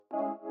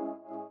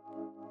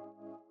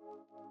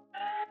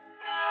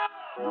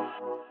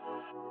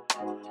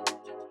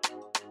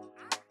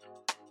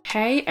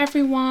Hey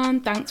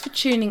everyone, thanks for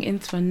tuning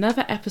into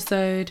another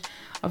episode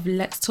of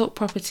Let's Talk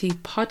Property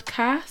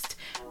podcast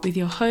with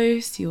your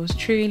host, yours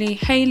truly,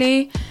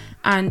 Hayley,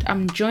 and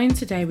I'm joined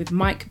today with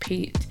Mike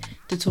Pete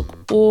to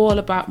talk all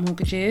about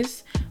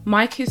mortgages.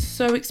 Mike is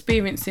so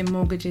experienced in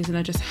mortgages and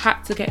I just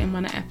had to get him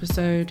on an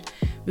episode.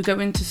 We go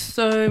into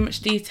so much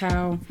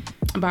detail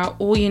about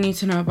all you need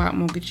to know about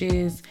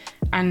mortgages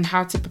and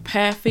how to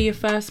prepare for your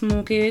first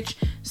mortgage.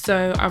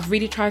 So I've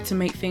really tried to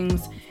make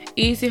things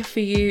easier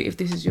for you if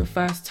this is your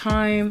first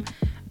time.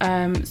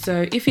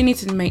 So if you need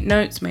to make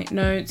notes, make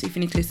notes. If you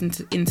need to listen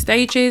in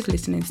stages,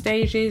 listen in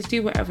stages.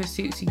 Do whatever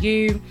suits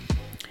you.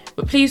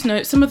 But please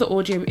note, some of the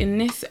audio in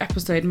this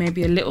episode may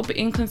be a little bit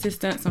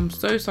inconsistent, so I'm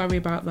so sorry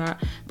about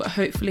that. But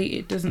hopefully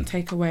it doesn't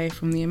take away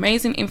from the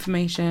amazing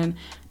information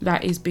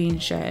that is being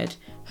shared.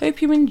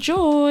 Hope you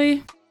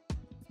enjoy.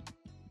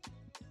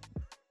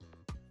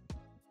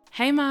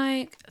 Hey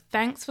Mike,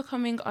 thanks for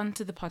coming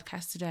onto the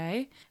podcast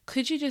today.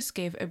 Could you just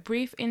give a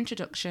brief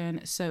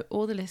introduction so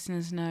all the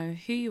listeners know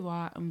who you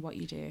are and what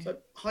you do? So,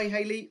 hi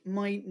Hayley,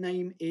 my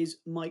name is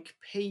Mike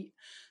Pete.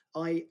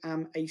 I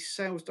am a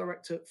sales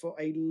director for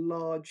a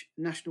large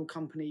national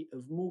company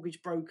of mortgage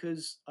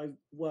brokers. I've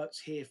worked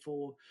here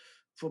for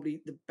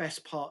probably the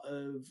best part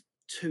of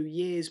 2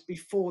 years.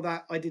 Before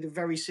that, I did a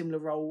very similar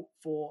role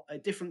for a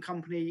different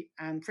company,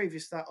 and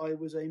previous to that, I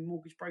was a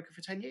mortgage broker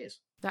for 10 years.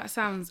 That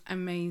sounds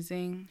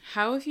amazing.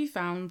 How have you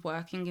found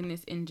working in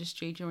this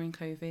industry during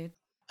COVID?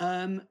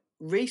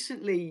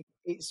 Recently,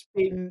 it's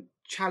been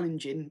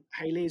challenging,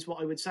 Hayley, is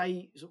what I would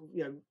say.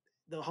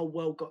 The whole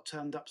world got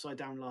turned upside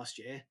down last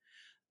year.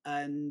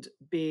 And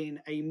being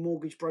a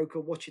mortgage broker,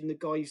 watching the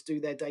guys do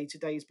their day to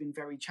day has been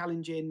very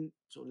challenging.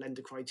 Sort of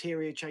lender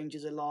criteria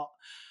changes a lot.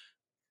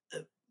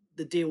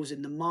 The deals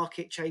in the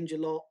market change a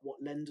lot.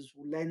 What lenders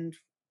will lend,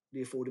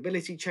 the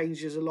affordability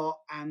changes a lot,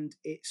 and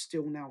it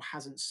still now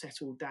hasn't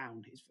settled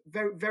down. It's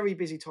very, very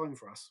busy time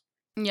for us.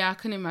 Yeah, I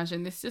can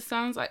imagine. This just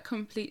sounds like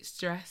complete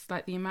stress.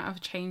 Like the amount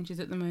of changes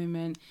at the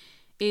moment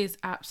is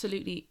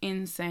absolutely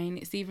insane.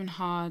 It's even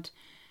hard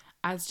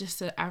as just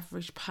an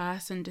average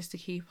person just to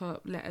keep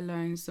up, let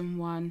alone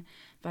someone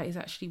that is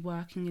actually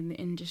working in the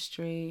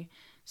industry.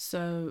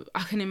 So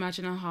I can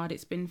imagine how hard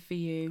it's been for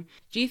you.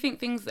 Do you think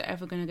things are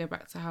ever going to go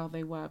back to how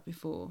they were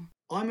before?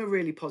 I'm a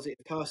really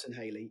positive person,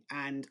 Hayley,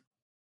 and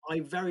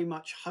I very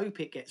much hope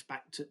it gets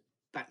back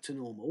to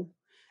normal.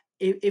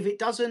 If it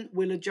doesn't,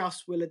 we'll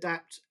adjust, we'll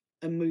adapt,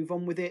 and move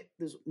on with it.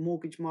 The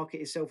mortgage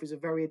market itself is a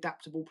very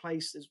adaptable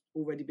place. There's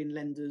already been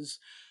lenders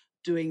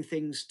doing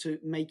things to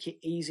make it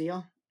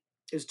easier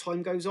as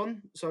time goes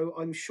on. So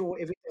I'm sure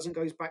if it doesn't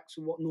go back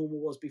to what normal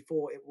was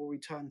before, it will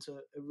return to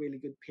a really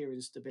good period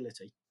of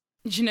stability.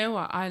 Do you know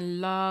what? I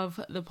love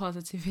the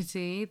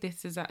positivity.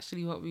 This is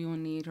actually what we all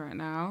need right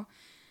now.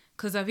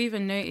 Because I've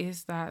even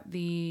noticed that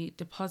the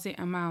deposit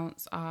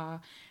amounts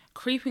are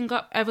creeping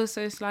up ever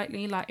so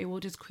slightly. Like it will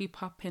just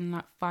creep up in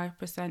like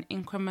 5%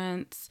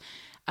 increments.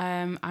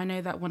 I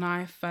know that when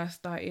I first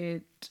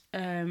started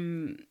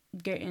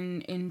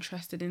getting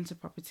interested into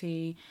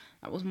property,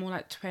 that was more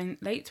like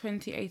late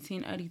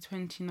 2018, early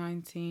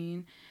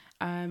 2019.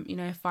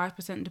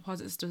 5%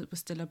 deposits was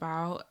still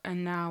about,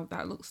 and now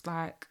that looks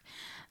like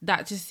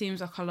that just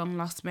seems like a long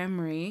lost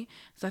memory.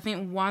 So I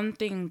think one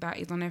thing that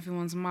is on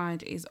everyone's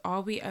mind is,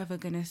 are we ever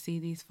going to see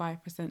these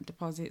 5%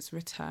 deposits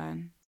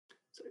return?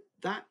 So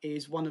that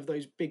is one of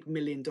those big $1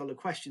 million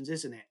questions,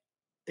 isn't it?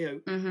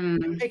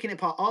 Mm-hmm. Picking it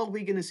apart, are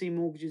we going to see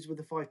mortgages with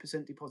a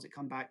 5% deposit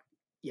come back?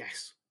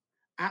 Yes,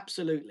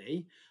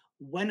 absolutely.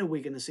 When are we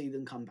going to see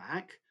them come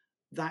back?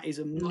 That is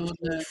a much Oh, more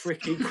no.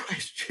 tricky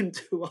question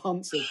to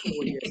answer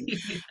for you.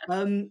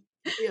 Um,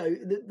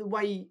 the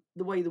way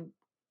the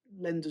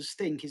lenders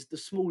think is the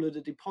smaller the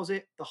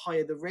deposit, the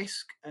higher the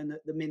risk. And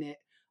at the minute,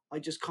 I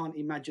just can't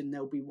imagine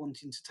they'll be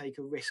wanting to take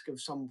a risk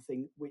of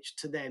something which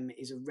to them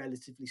is a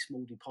relatively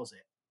small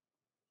deposit,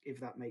 if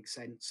that makes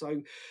sense. So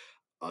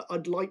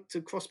I'd like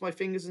to cross my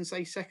fingers and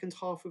say second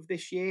half of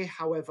this year.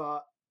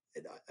 However,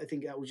 I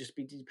think that will just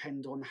be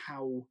depend on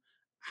how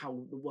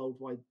the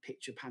worldwide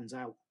picture pans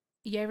out.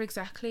 Yeah,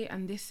 exactly.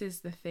 And this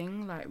is the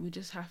thing, like we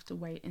just have to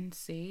wait and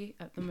see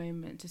at the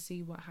moment to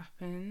see what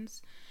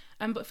happens.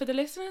 But for the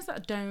listeners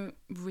that don't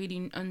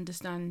really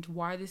understand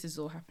why this is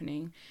all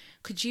happening,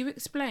 could you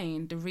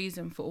explain the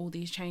reason for all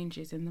these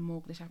changes in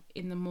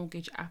the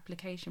mortgage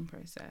application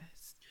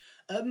process?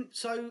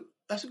 So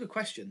that's a good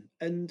question.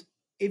 And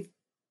if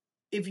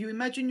if you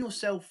imagine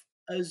yourself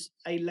as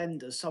a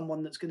lender,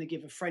 someone that's going to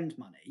give a friend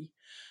money,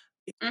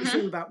 it's Mm-hmm.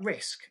 all about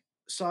risk.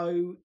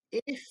 So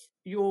if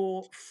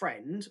your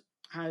friend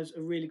has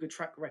a really good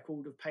track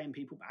record of paying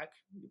people back,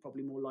 you're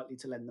probably more likely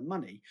to lend them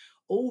money.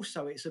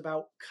 Also, it's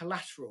about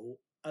collateral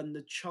and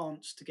the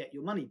chance to get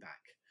your money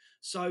back.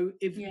 So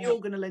if Yeah. you're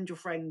going to lend your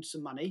friend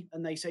some money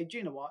and they say, do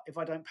you know what, if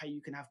I don't pay,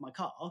 you can have my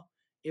car.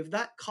 If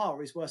that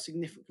car is worth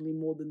significantly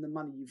more than the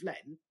money you've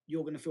lent,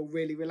 you're going to feel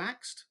really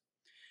relaxed.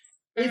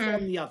 If, Mm-hmm.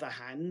 on the other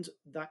hand,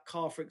 that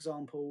car, for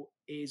example,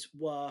 is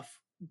worth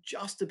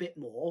just a bit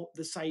more,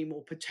 the same,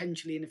 or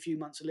potentially in a few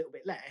months a little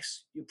bit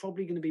less, you're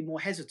probably going to be more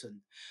hesitant.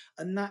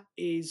 And that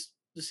is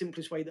the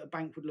simplest way that a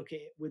bank would look at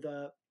it with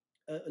a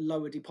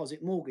lower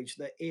deposit mortgage.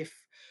 That if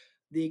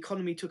the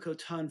economy took a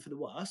turn for the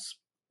worse,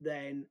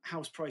 then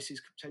house prices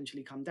could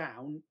potentially come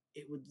down.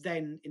 It would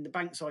then, in the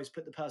bank's eyes,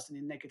 put the person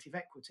in negative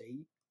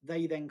equity.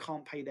 They then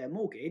can't pay their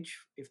mortgage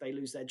if they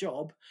lose their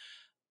job.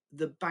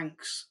 The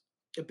bank's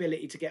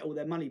ability to get all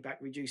their money back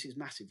reduces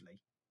massively.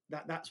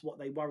 That's what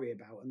they worry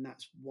about, and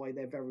that's why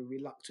they're very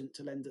reluctant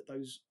to lend at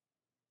those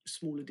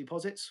smaller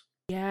deposits.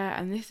 Yeah,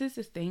 and this is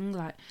the thing,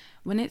 like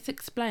when it's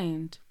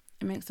explained,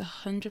 it makes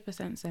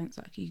 100% sense.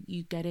 Like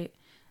you get it,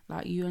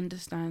 like you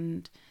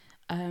understand.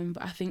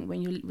 But I think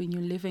when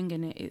you're living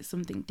in it, it's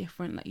something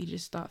different. Like you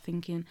just start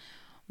thinking,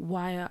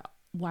 why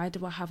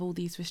do I have all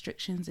these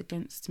restrictions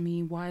against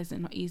me? Why is it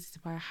not easy to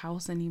buy a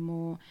house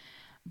anymore?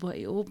 But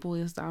it all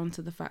boils down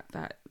to the fact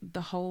that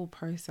the whole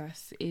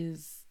process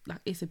is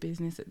like it's a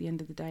business at the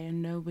end of the day,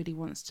 and nobody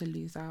wants to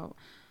lose out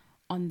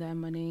on their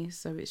money.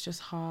 So it's just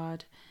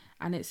hard,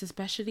 and it's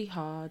especially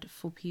hard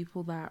for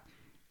people that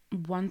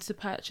want to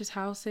purchase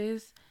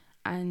houses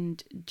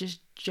and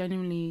just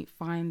genuinely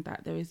find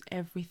that there is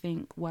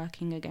everything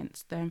working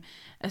against them,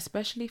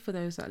 especially for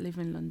those that live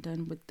in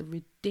London with the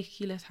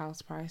ridiculous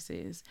house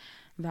prices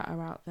that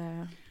are out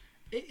there.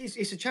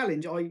 It's a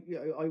challenge. I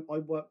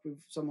work with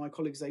some of my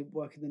colleagues. They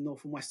work in the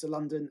north and west of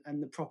London,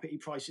 and the property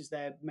prices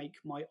there make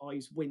my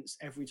eyes wince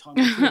every time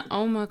I talk about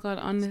Oh my god,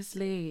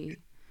 honestly.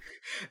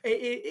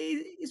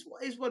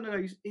 it's one of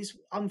those. It's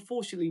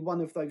unfortunately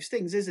one of those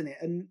things, isn't it?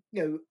 And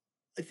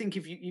I think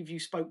if you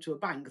spoke to a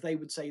bank, they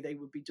would say they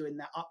would be doing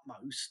their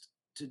utmost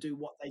to do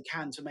what they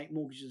can to make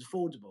mortgages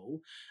affordable.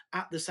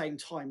 At the same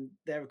time,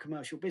 they're a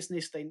commercial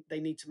business. They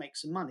need to make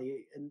some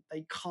money, and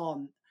they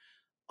can't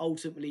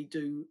ultimately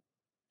do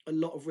a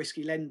lot of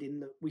risky lending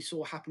that we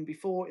saw happen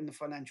before in the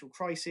financial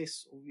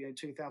crisis, or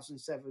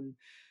 2007,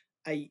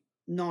 8,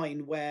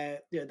 9, where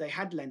they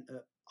had lent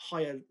at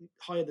higher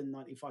than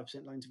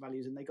 95% loan to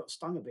values, and they got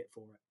stung a bit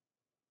for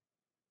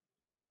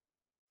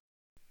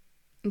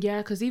it. Yeah,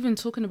 because even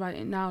talking about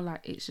it now,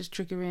 like it's just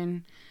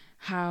triggering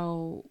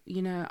how,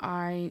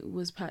 I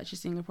was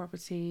purchasing a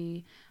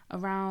property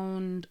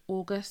around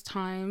August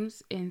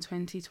times in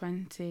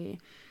 2020,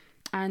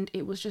 and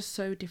it was just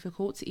so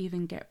difficult to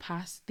even get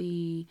past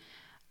the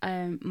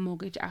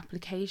mortgage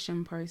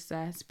application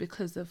process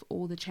because of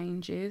all the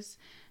changes.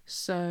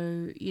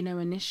 So,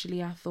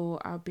 initially I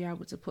thought I'd be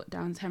able to put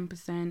down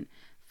 10%,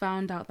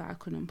 found out that I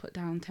couldn't put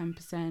down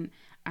 10%,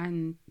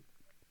 and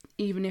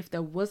even if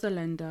there was a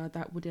lender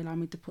that would allow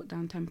me to put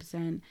down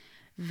 10%,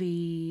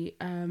 the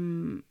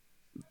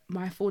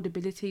my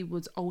affordability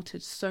was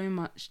altered so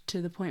much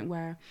to the point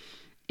where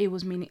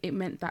it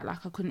meant that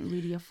like I couldn't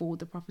really afford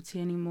the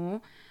property anymore.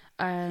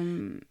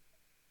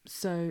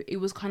 So it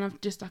was kind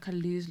of just like a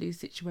lose-lose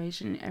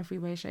situation in every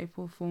way, shape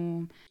or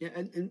form. Yeah,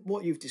 and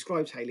what you've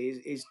described, Hayley,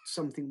 is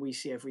something we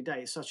see every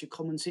day. It's such a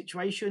common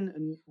situation,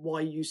 and why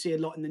you see a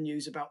lot in the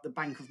news about the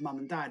bank of mum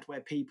and dad,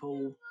 where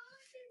people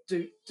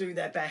do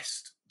their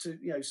best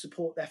to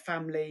support their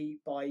family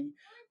by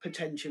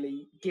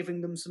potentially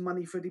giving them some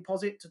money for a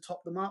deposit to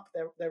top them up.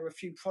 There are a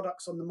few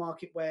products on the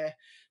market where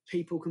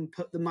people can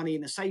put the money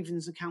in a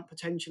savings account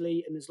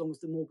potentially, and as long as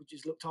the mortgage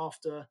is looked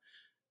after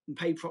and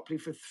paid properly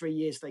for 3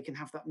 years, they can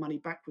have that money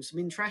back with some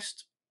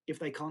interest if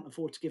they can't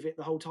afford to give it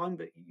the whole time.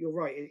 But you're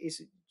right,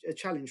 it's a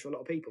challenge for a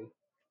lot of people.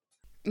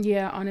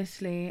 Yeah,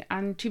 honestly.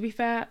 And to be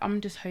fair,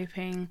 I'm just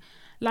hoping,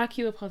 like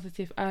you were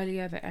positive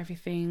earlier, that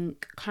everything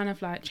kind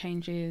of like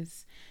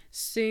changes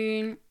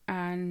soon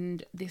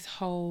and this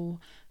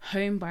whole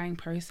home buying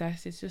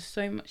process is just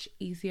so much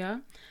easier.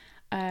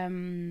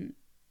 Um,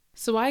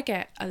 So I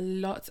get a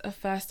lot of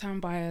first-time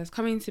buyers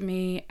coming to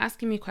me,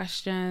 asking me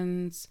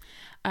questions,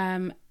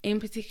 in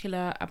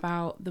particular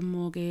about the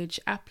mortgage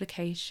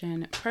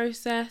application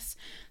process.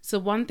 So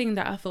one thing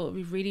that I thought would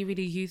be really,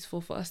 really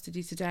useful for us to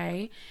do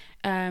today,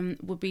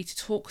 would be to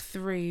talk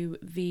through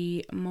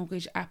the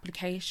mortgage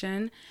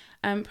application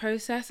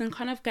process and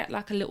kind of get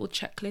like a little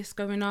checklist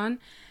going on.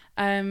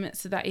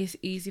 So that is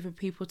easy for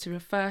people to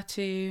refer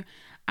to,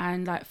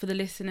 and like for the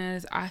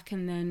listeners, I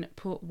can then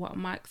put what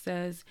Mike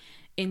says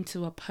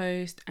into a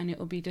post and it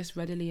will be just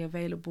readily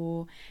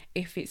available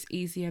if it's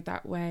easier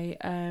that way,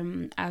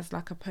 as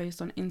like a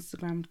post on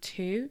Instagram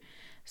too.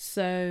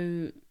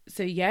 So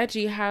yeah, do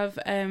you have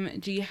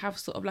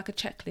sort of like a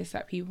checklist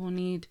that people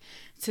need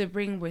to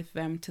bring with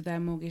them to their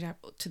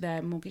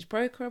mortgage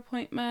broker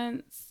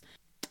appointments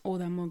or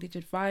their mortgage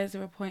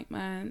advisor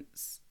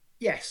appointments?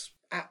 Yes,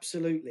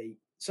 absolutely.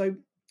 So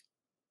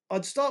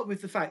I'd start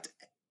with the fact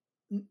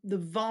the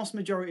vast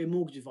majority of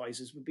mortgage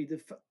advisors would be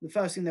the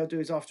first thing they'll do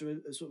is, after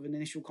a sort of an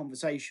initial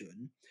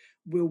conversation,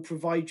 will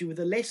provide you with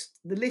a list.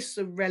 The lists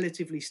are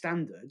relatively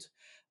standard.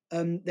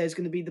 There's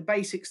going to be the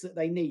basics that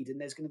they need,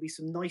 and there's going to be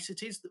some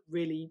niceties that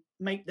really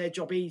make their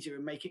job easier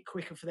and make it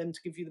quicker for them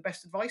to give you the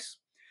best advice.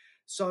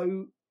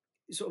 So,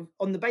 sort of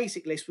on the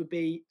basic list would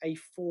be a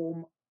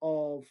form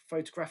of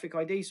photographic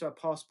ID, so a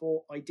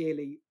passport,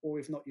 ideally, or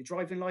if not, your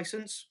driving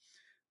license.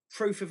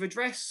 proof of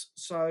address,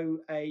 so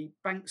a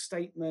bank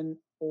statement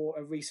or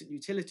a recent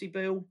utility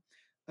bill.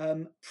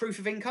 Proof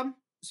of income,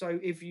 so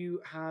if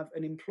you have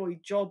an employed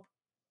job,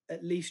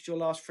 at least your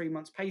last 3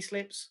 months pay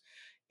slips.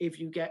 If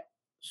you get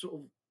sort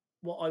of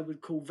what I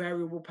would call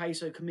variable pay,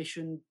 so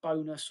commission,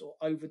 bonus, or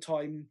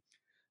overtime,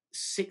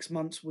 6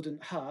 months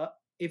wouldn't hurt.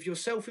 If you're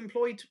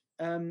self-employed,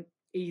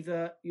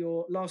 either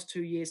your last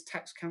 2 years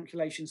tax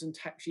calculations and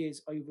tax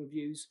years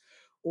overviews,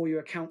 or your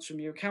accounts from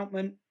your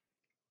accountant.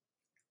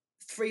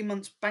 3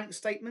 months bank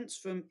statements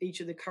from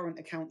each of the current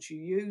accounts you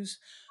use.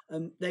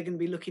 They're going to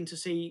be looking to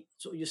see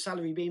sort of your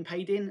salary being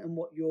paid in and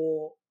what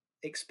your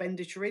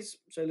expenditure is.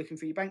 So looking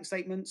for your bank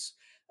statements.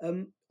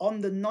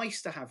 On the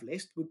nice to have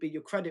list would be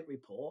your credit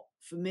report.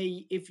 For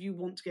me, if you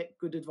want to get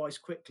good advice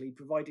quickly,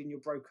 providing your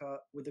broker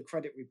with a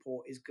credit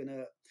report is going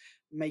to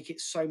make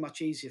it so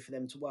much easier for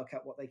them to work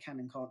out what they can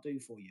and can't do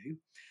for you.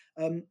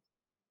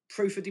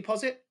 Proof of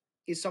deposit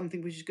is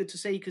something which is good to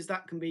see, because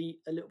that can be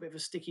a little bit of a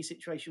sticky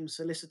situation with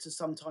solicitors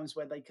sometimes,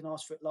 where they can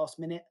ask for it last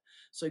minute.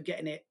 So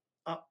getting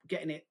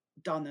it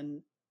done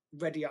and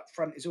ready up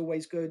front is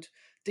always good.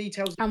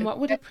 Details. And what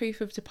would a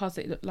proof of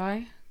deposit look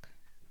like?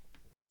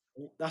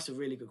 That's a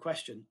really good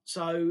question.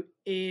 So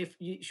if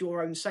it's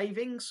your own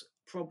savings,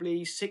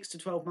 probably 6 to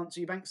 12 months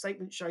of your bank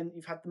statement showing that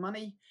you've had the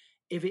money.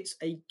 If it's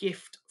a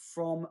gift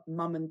from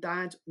mum and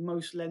dad,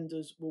 most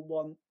lenders will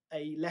want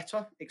a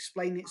letter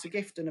explaining it's a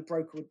gift, and a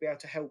broker would be able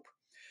to help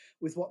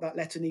with what that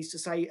letter needs to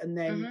say, and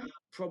then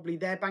probably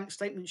their bank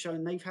statement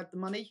showing they've had the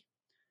money.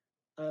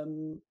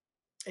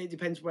 It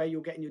depends where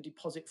you're getting your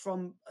deposit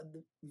from.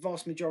 The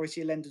vast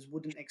majority of lenders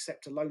wouldn't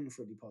accept a loan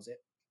for a deposit,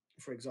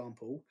 for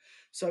example.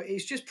 So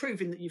it's just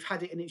proving that you've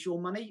had it and it's your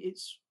money.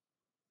 It's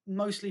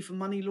mostly for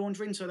money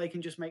laundering, so they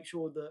can just make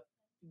sure that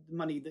the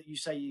money that you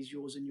say is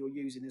yours and you're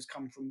using has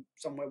come from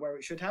somewhere where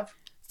it should have.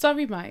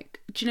 Sorry,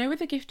 Mike. Do you know with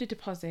a gifted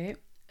deposit,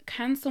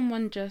 can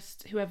someone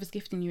just, whoever's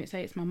gifting you,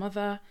 say it's my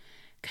mother,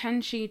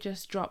 can she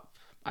just drop,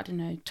 I don't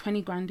know,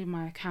 20 grand in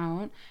my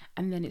account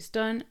and then it's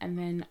done? And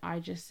then I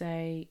just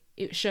say,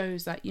 it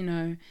shows that, you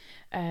know,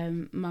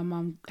 my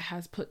mum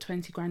has put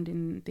 20 grand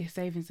in this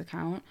savings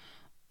account.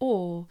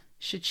 Or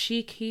should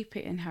she keep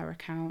it in her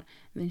account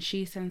and then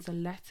she sends a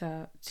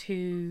letter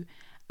to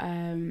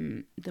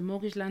the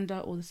mortgage lender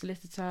or the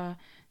solicitor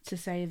to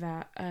say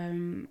that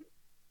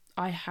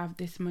I have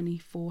this money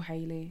for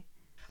Hayley?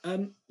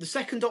 The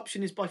second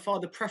option is by far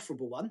the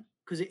preferable one,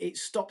 because it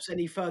stops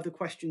any further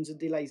questions and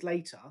delays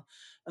later.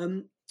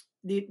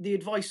 The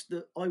advice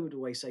that I would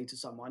always say to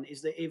someone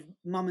is that if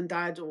mum and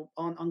dad or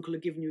aunt, uncle are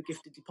giving you a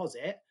gifted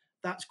deposit,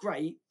 that's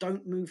great.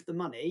 Don't move the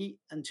money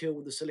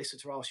until the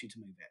solicitor asks you to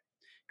move it,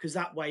 because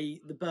that way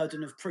the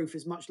burden of proof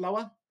is much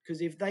lower.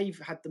 Because if they've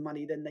had the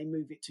money, then they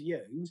move it to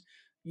you.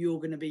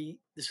 The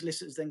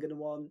solicitor's then going to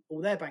want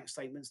all their bank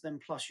statements, then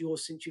plus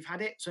yours since you've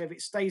had it. So if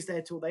it stays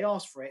there till they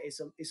ask for it,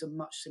 it's a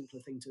much simpler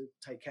thing to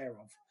take care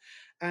of.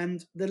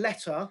 And the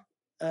letter,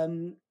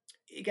 again,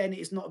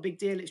 it's not a big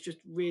deal. It's just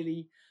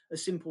really a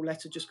simple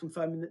letter just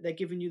confirming that they're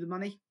giving you the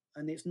money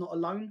and it's not a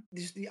loan.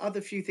 The other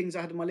few things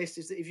I had on my list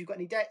is that if you've got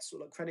any debts or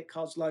like credit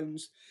cards,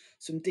 loans,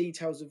 some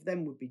details of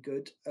them would be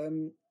good.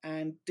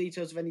 And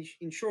details of any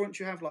insurance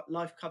you have, like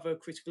life cover,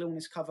 critical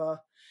illness cover,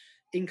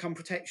 income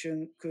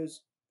protection,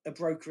 because a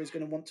broker is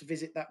going to want to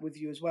visit that with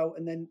you as well.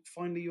 And then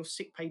finally, your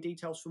sick pay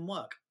details from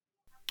work.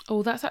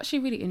 Oh, that's actually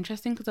really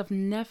interesting, because I've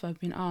never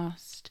been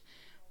asked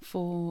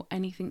for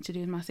anything to do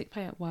with my sick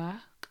pay at work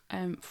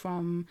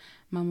from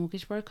my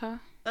mortgage broker.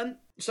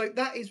 So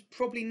that is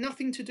probably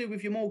nothing to do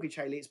with your mortgage,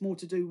 Hayley. It's more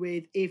to do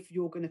with if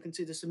you're going to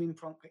consider some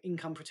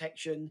income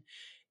protection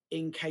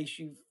in case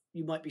you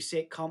might be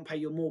sick, can't pay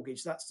your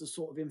mortgage. That's the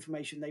sort of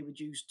information they would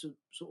use to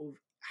sort of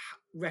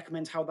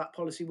recommend how that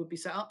policy would be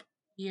set up.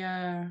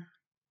 Yeah.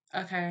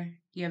 Okay.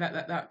 Yeah,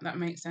 that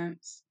makes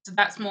sense. So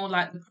that's more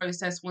like the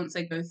process once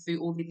they go through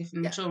all the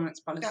different insurance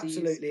policies.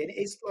 Absolutely. And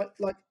it's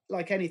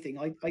like anything.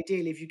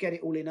 Ideally, if you get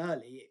it all in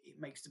early, it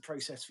makes the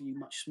process for you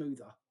much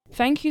smoother.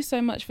 Thank you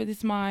so much for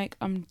this, Mike.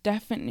 I'm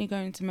definitely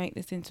going to make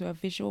this into a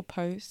visual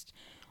post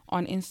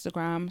on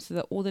Instagram so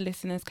that all the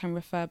listeners can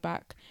refer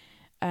back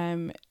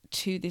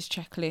to this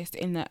checklist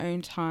in their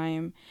own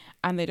time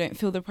and they don't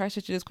feel the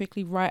pressure to just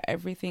quickly write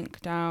everything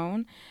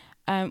down.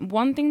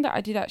 One thing that I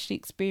did actually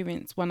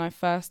experience when I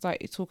first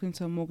started talking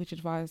to a mortgage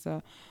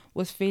advisor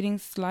was feeling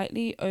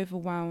slightly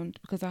overwhelmed,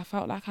 because I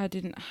felt like I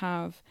didn't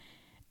have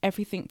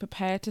everything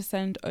prepared to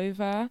send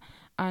over,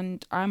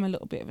 and I'm a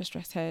little bit of a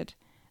stress head.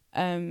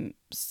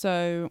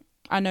 So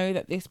I know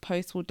that this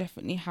post will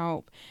definitely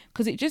help,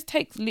 because it just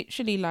takes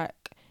literally like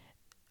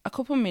a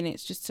couple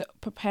minutes just to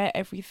prepare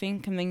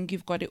everything, and then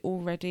you've got it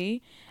all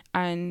ready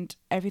and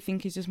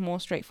everything is just more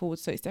straightforward.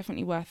 So it's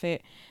definitely worth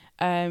it.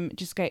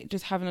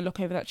 Just having a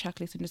look over that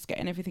checklist and just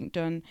getting everything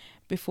done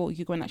before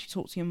you go and actually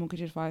talk to your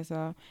mortgage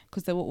advisor,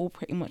 because they will all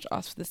pretty much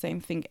ask for the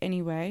same thing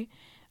anyway.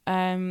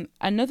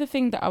 Another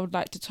thing that I would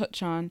like to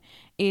touch on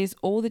is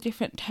all the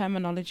different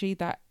terminology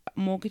that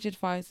mortgage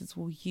advisors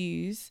will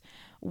use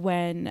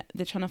when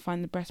they're trying to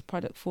find the best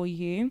product for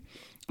you.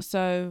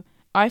 So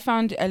I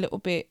found it a little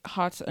bit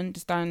hard to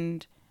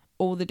understand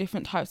all the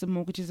different types of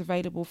mortgages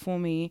available for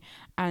me,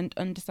 and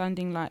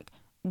understanding like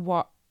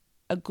what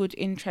a good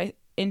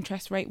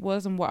interest rate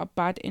was and what a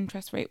bad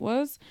interest rate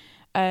was.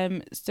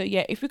 So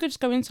yeah, if we could just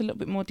go into a little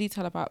bit more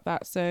detail about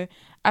that. So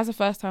as a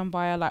first time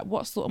buyer, like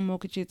what sort of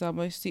mortgages are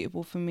most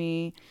suitable for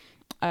me?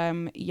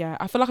 Yeah,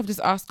 I feel like I've just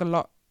asked a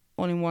lot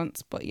all in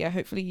once, but yeah,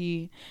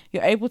 hopefully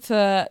you're able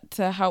to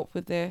help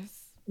with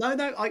this. No,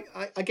 no,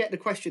 I get the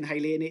question,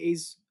 Hayley, and it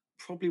is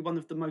probably one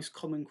of the most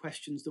common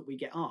questions that we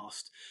get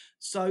asked.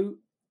 So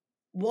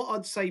what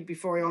I'd say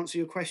before I answer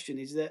your question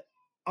is that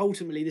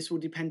ultimately this will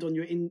depend on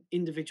your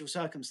individual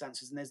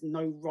circumstances, and there's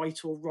no right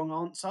or wrong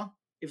answer,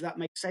 if that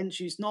makes sense.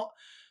 It's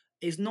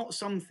not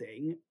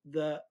something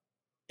that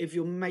if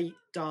your mate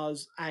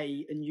does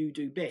A and you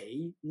do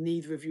B,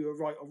 neither of you are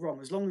right or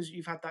wrong. As long as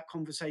you've had that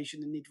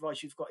conversation and the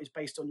advice you've got is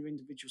based on your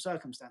individual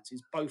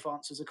circumstances, both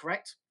answers are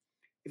correct,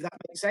 if that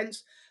makes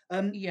sense.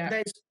 Yeah.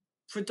 There's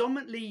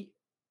predominantly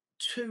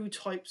two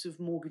types of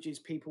mortgages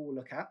people will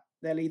look at.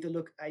 They'll either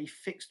look at a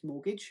fixed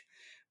mortgage,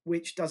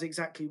 which does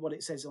exactly what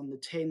it says on the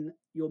tin.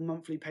 Your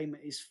monthly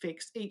payment is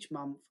fixed each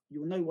month.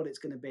 You'll know what it's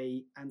going to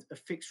be, and a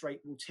fixed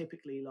rate will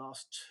typically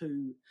last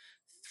 2,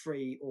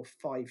 3, or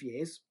 5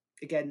 years.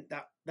 Again,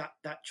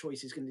 that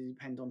choice is going to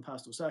depend on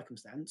personal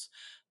circumstance.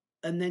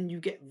 And then you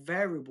get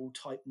variable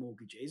type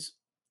mortgages,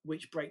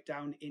 which break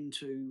down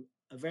into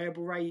a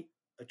variable rate,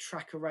 a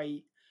tracker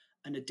rate,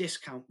 and a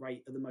discount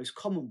rate are the most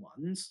common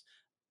ones.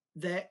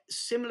 They're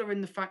similar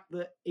in the fact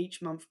that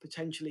each month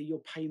potentially your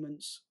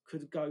payments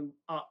could go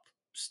up,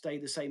 stay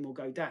the same, or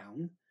go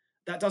down.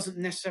 That doesn't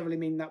necessarily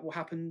mean that will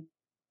happen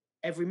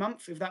every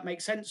month, if that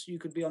makes sense. You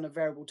could be on a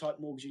variable type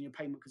mortgage and your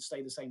payment could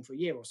stay the same for a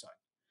year or so.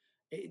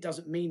 It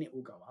doesn't mean it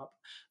will go up.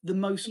 The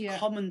most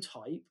common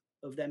type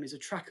of them is a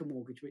tracker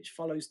mortgage, which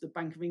follows the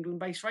Bank of England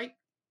base rate.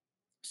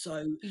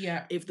 So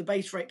if the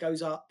base rate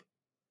goes up,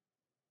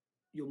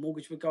 your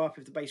mortgage would go up.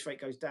 If the base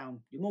rate goes down,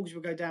 your mortgage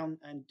will go down.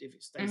 And if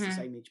it stays the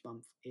same each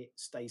month, it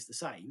stays the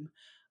same.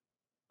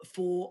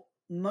 For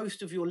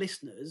most of your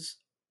listeners,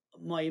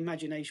 my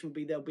imagination would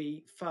be there'll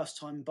be first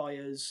time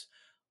buyers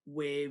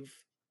with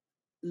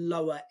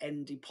lower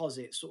end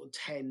deposits, sort of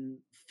 10,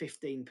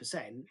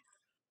 15%.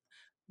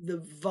 The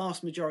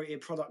vast majority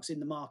of products in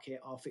the market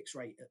are fixed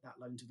rate at that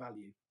loan to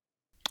value.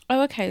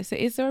 Oh, okay. So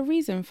is there a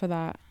reason for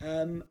that?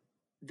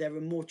 They're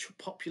a more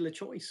popular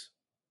choice,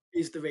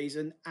 is the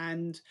reason.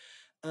 And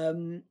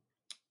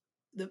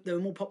they're a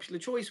more popular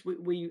choice.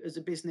 We as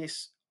a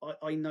business,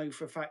 I know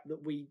for a fact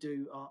that we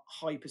do a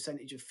high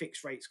percentage of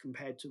fixed rates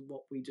compared to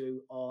what we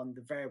do on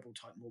the variable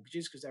type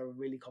mortgages, because they're a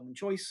really common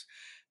choice.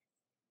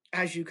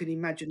 As you can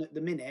imagine, at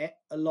the minute,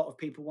 a lot of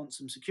people want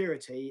some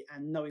security,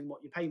 and knowing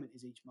what your payment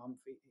is each month,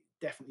 it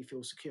definitely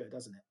feels secure,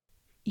 doesn't it?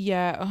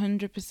 Yeah,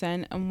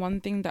 100%. And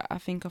one thing that I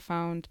think I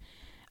found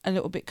a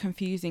little bit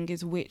confusing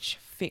is which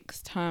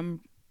fixed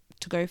term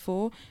to go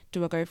for.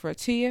 Do I go for a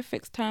 2-year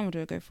fixed term, or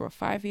do I go for a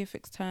 5-year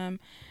fixed term?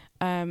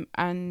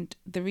 And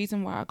the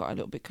reason why I got a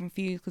little bit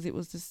confused, because it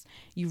was just,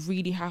 you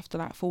really have to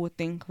like forward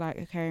think, like,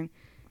 okay,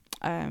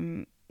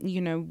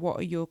 what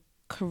are your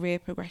career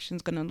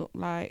progressions going to look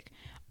like?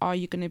 Are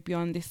you going to be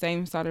on the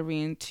same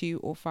salary in 2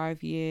 or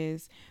 5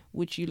 years?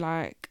 Would you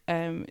like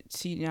to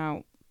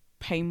now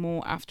pay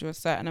more after a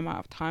certain amount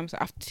of time? So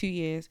after 2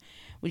 years,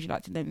 would you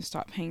like to then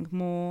start paying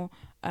more,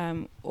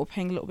 or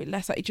paying a little bit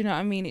less? Like, do you know what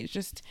I mean? It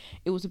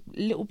was a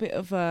little bit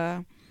of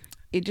a,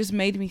 it just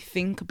made me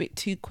think a bit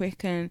too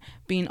quick, and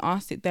being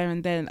asked it there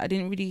and then, I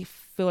didn't really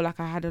feel like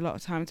I had a lot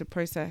of time to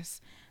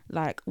process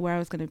like where I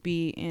was going to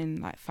be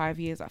in like 5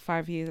 years. Like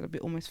 5 years, I'll be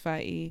almost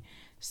 30.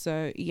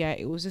 So yeah,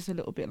 it was just a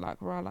little bit like,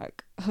 right,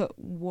 like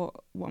what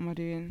am I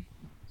doing?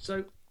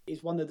 So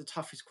it's one of the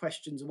toughest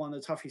questions and one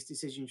of the toughest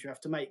decisions you have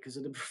to make because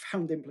of the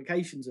profound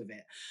implications of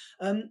it.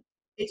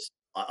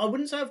 I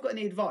wouldn't say I've got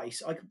any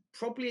advice. I could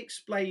probably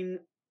explain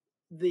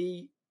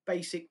the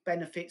basic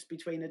benefits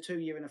between a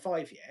 2-year and a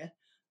 5-year.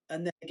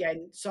 And then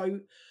again, so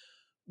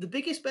the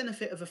biggest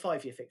benefit of a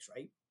 5-year fixed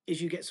rate is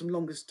you get some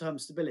longer term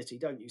stability,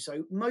 don't you?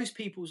 So most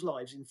people's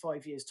lives in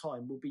 5 years'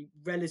 time will be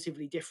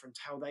relatively different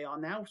to how they are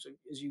now. So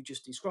as you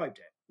just described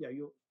it,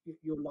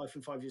 your life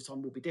in 5 years'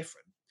 time will be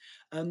different.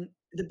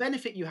 The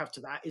benefit you have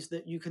to that is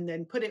that you can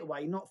then put it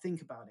away, not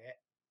think about it,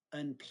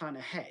 and plan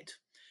ahead.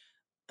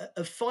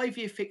 A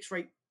 5-year fixed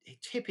rate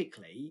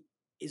typically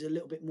is a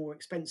little bit more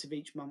expensive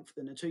each month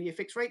than a 2-year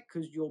fixed rate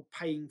because you're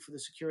paying for the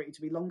security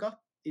to be longer,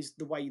 is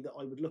the way that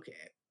I would look at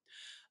it.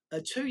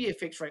 A 2-year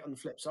fixed rate on the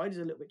flip side is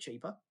a little bit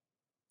cheaper,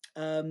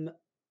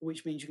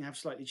 which means you can have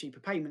slightly cheaper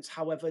payments.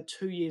 However,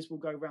 2 years will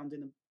go around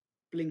in a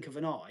blink of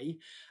an eye,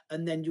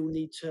 and then you'll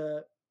need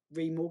to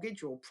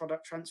remortgage or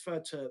product transfer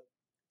to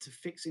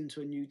fix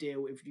into a new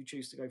deal if you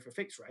choose to go for a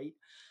fixed rate.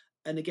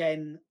 And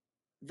again,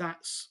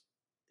 that's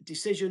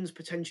decisions,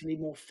 potentially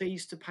more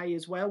fees to pay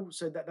as well.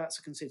 So that's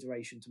a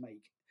consideration to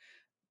make.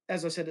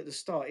 As I said at the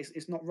start,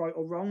 it's not right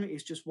or wrong.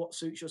 It's just what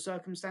suits your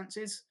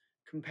circumstances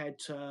compared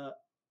to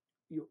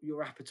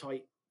your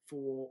appetite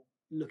for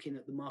looking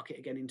at the market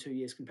again in 2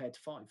 years compared to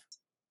 5.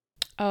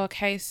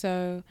 Okay,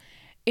 so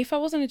if I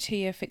was on a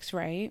 2-year fixed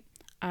rate,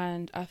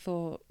 and I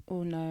thought,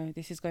 oh no,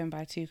 this is going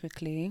by too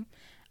quickly.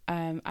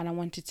 And I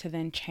wanted to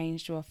then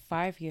change to a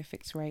 5-year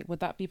fixed rate.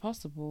 Would that be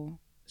possible?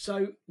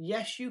 So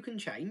yes, you can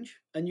change,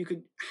 and you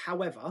could.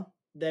 However,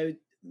 there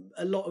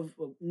a lot of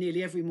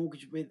nearly every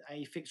mortgage with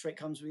a fixed rate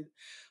comes with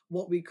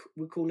what we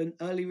would call an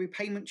early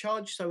repayment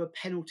charge, so a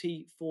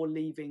penalty for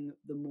leaving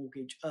the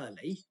mortgage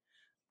early.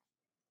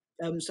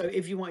 So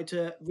if you wanted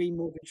to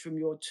remortgage from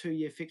your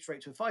 2-year fixed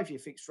rate to a 5-year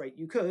fixed rate,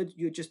 you could.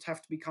 You just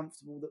have to be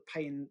comfortable that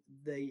paying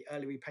the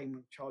early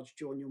repayment charge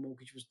due on your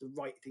mortgage was the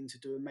right thing to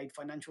do and made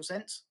financial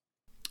sense.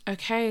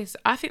 Okay, so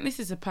I think this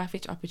is a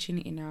perfect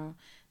opportunity now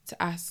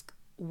to ask,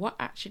 what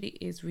actually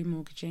is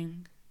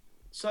remortgaging?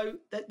 So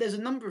there's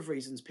a number of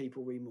reasons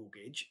people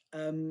remortgage,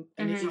 and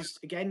it is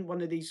again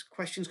one of these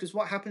questions, because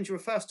what happens? You're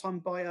a first-time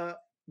buyer.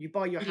 You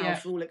buy your Yeah.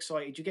 house, you're all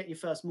excited. You get your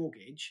first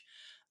mortgage,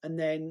 and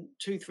then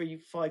 2, 3,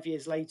 5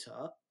 years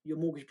later, your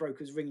mortgage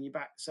broker's ringing you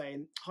back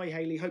saying, "Hi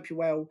Hayley, hope you're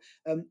well.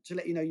 To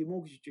let you know your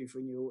mortgage is due for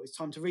renewal. It's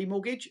time to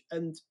remortgage."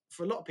 And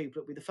for a lot of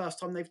people, it'll be the first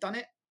time they've done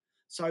it.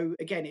 So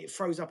again, it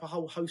throws up a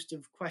whole host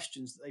of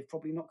questions that they've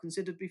probably not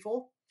considered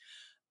before.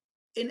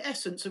 In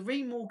essence, a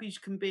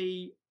remortgage can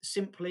be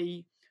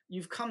simply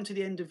you've come to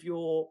the end of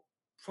your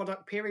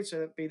product period,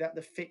 so be that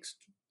the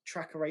fixed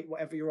tracker rate,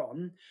 whatever you're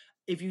on.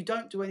 If you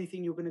don't do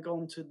anything, you're going to go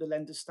on to the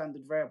lender's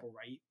standard variable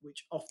rate,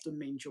 which often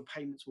means your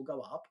payments will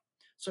go up.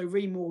 So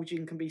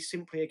remortgaging can be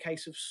simply a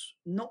case of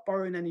not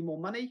borrowing any more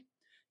money,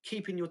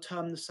 keeping your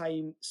term the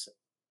same,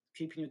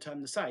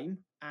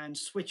 and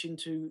switching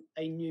to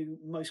a new,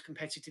 most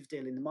competitive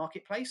deal in the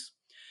marketplace.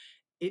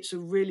 It's a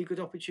really good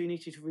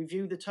opportunity to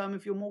review the term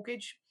of your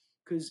mortgage,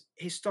 because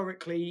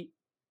historically,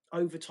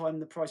 over time,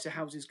 the price of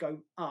houses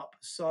go up.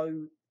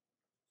 So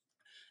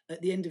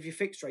at the end of your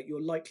fixed rate,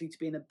 you're likely to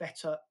be in a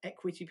better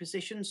equity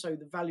position. So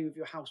the value of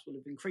your house will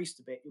have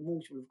increased a bit. Your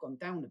mortgage will have gone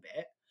down a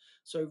bit.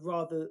 So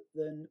rather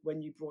than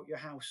when you bought your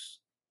house,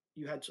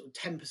 you had sort of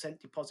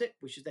 10% deposit,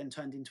 which is then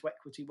turned into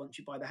equity once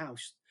you buy the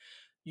house.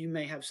 You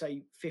may have,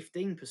 say,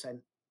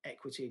 15%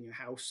 equity in your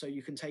house. So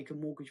you can take a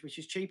mortgage which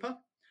is cheaper.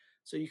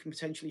 So you can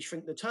potentially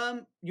shrink the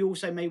term. You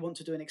also may want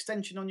to do an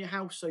extension on your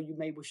house. So you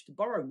may wish to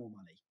borrow more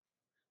money,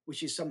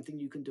 which is something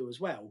you can do as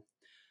well.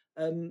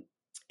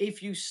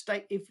 If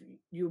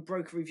your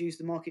broker reviews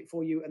the market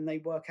for you and they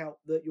work out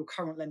that your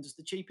current lender's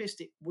the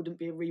cheapest, it wouldn't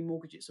be a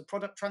remortgage, it's a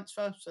product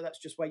transfer. So that's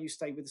just where you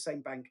stay with the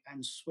same bank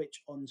and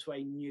switch onto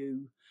a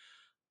new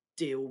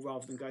deal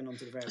rather than going on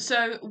to the variable.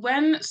 So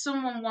when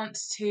someone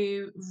wants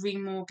to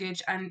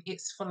remortgage and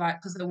it's for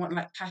like, because they want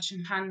like cash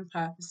in hand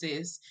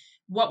purposes,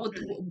 what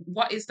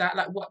is that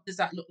like? What does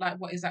that look like?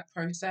 What is that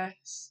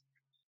process?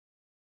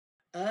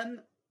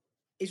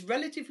 It's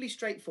relatively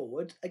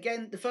straightforward.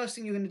 Again, the first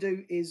thing you're going to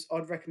do is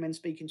I'd recommend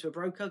speaking to a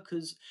broker,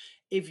 because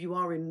if you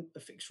are in a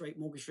fixed rate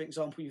mortgage, for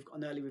example, you've got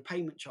an early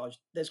repayment charge,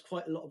 there's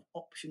quite a lot of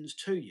options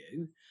to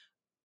you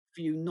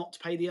for you not to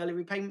pay the early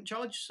repayment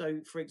charge.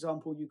 So, for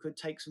example, you could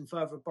take some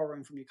further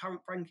borrowing from your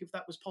current bank if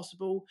that was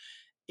possible.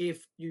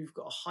 If you've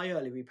got a high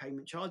early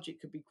repayment charge,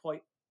 it could be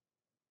quite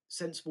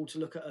sensible to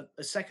look at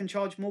a second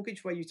charge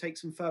mortgage where you take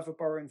some further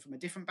borrowing from a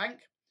different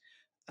bank.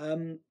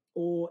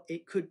 Or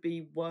it could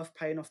be worth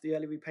paying off the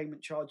early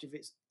repayment charge if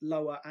it's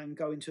lower and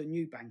go into a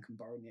new bank and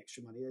borrowing the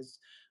extra money. There's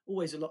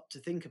always a lot to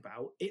think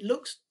about. It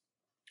looks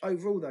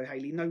overall, though,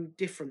 Hayley, no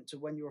different to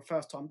when you're a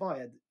first-time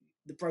buyer.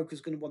 The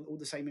broker's going to want all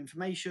the same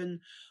information.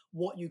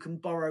 What you can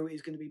borrow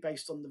is going to be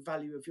based on the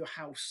value of your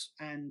house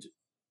and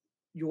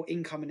your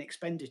income and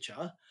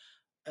expenditure.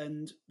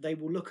 And they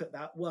will look at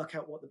that, work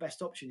out what the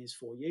best option is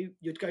for you.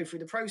 You'd go through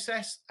the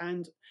process,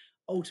 and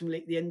ultimately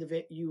at the end of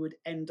it, you would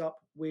end up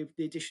with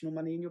the additional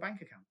money in your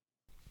bank account.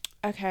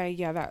 Okay,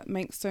 yeah, that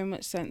makes so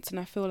much sense, and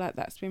I feel like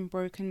that's been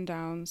broken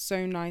down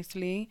so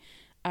nicely,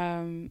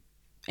 in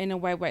a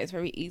way where it's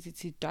very easy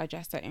to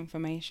digest that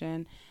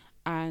information.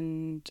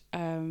 And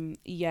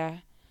yeah,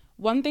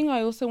 one thing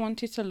I also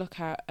wanted to look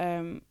at,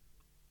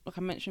 like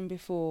I mentioned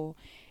before,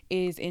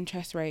 is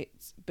interest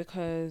rates,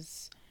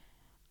 because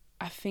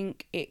I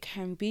think it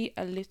can be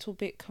a little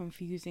bit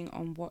confusing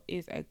on what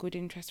is a good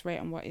interest rate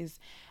and what is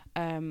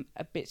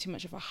a bit too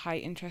much of a high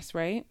interest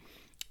rate.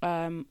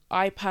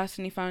 I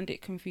personally found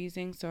it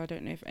confusing, so I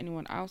don't know if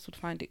anyone else would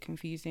find it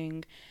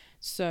confusing.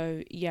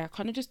 So yeah,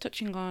 kind of just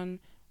touching on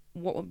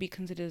what would be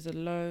considered as a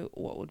low,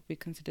 what would be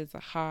considered as a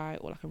high,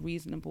 or like a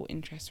reasonable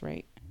interest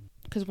rate.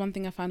 Because one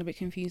thing I found a bit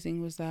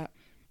confusing was that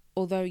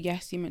although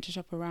yes, you meant to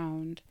shop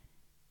around,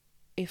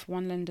 if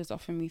one lender's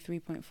offering me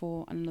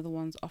 3.4 and another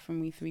one's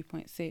offering me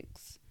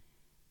 3.6,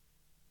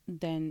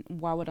 then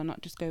why would I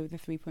not just go with the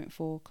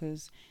 3.4?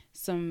 Because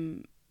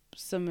some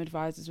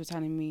advisors were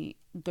telling me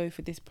go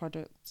for this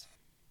product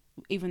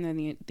even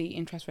though the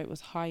interest rate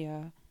was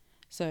higher.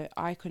 So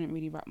I couldn't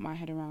really wrap my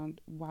head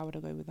around why would I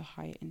go with a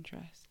higher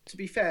interest. To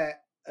be fair,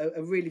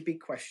 a really big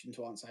question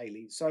to answer,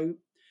 Hayley. So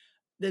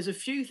there's a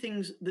few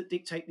things that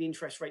dictate the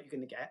interest rate you're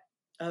going to get.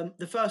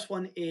 The first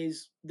one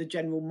is the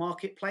general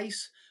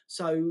marketplace.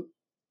 So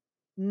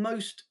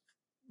most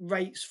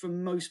rates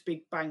from most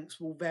big banks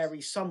will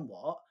vary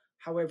somewhat.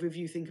 However, if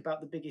you think about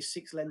the biggest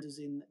 6 lenders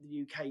in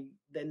the UK,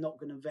 they're not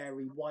going to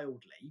vary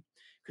wildly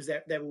because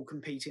they're all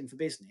competing for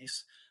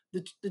business.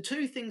 The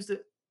two things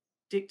that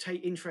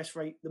dictate interest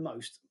rate the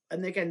most,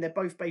 and again, they're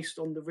both based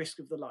on the risk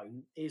of the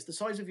loan, is the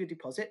size of your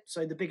deposit.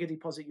 So the bigger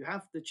deposit you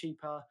have, the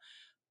cheaper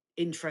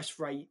interest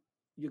rate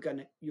you're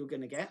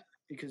gonna get,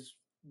 because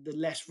the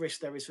less risk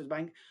there is for the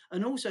bank.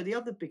 And also the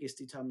other biggest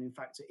determining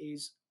factor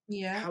is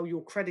how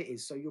your credit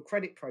is, so your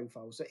credit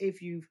profile. So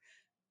if you've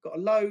got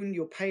a loan,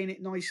 you're paying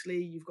it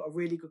nicely, you've got a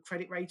really good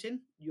credit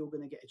rating, you're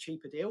going to get a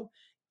cheaper deal.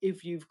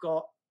 If you've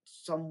got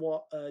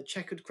somewhat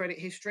checkered credit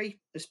history,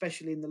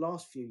 especially in the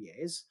last few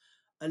years,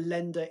 a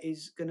lender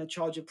is going to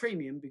charge a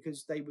premium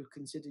because they would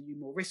consider you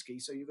more risky,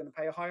 so you're going to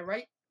pay a higher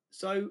rate.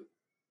 So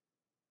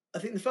I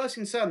think the first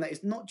concern that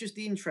is not just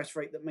the interest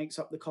rate that makes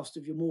up the cost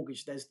of your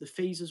mortgage, there's the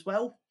fees as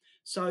well.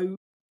 So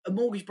a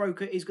mortgage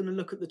broker is going to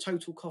look at the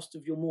total cost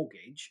of your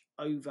mortgage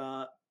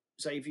over,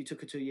 say, if you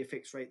took a 2-year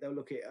fixed rate, they'll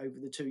look at it over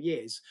the 2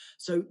 years.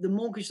 So the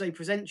mortgage they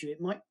present you,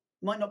 it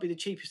might not be the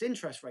cheapest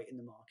interest rate in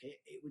the market.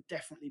 It would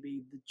definitely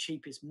be the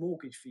cheapest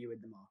mortgage for you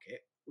in the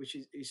market, which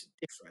is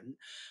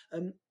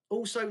different.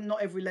 Also,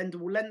 not every lender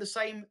will lend the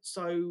same.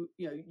 So,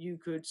 you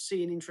could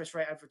see an interest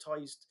rate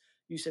advertised.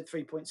 You said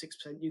 3.6%.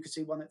 You could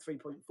see one at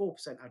 3.4%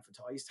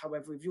 advertised.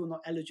 However, if you're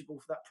not eligible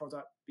for that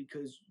product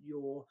because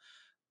your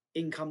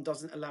income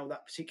doesn't allow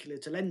that particular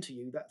to lend to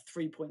you, that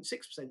 3.6%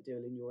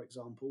 deal in your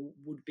example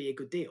would be a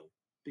good deal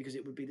because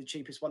it would be the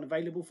cheapest one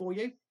available for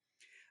you.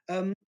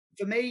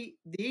 For me,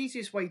 the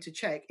easiest way to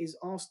check is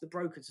ask the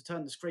broker to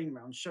turn the screen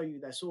around, show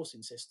you their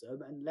sourcing system,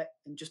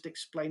 and just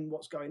explain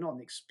what's going on,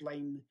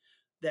 explain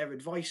their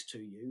advice to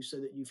you so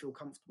that you feel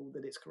comfortable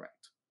that it's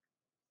correct.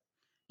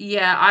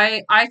 Yeah,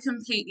 I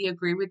completely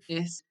agree with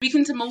this.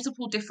 Speaking to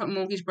multiple different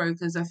mortgage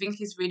brokers, I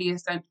think is really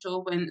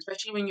essential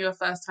especially when you're a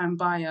first time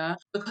buyer,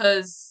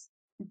 because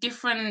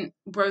different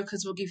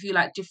brokers will give you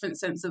like different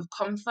sense of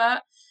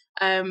comfort.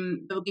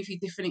 They'll give you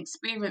different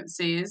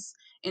experiences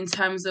in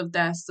terms of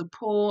their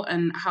support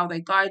and how they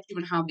guide you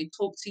and how they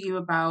talk to you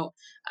about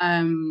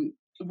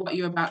what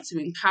you're about to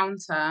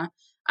encounter.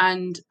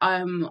 And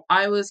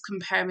I was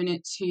comparing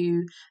it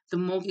to the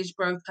mortgage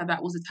broker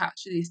that was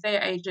attached to the estate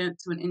agent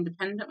to an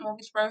independent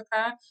mortgage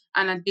broker,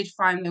 and I did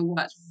find they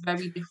worked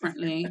very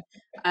differently.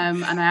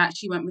 And I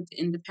actually went with the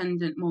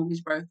independent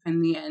mortgage broker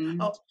in the end.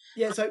 Oh,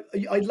 yeah. So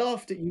I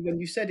laughed at you when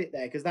you said it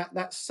there, because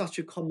that's such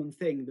a common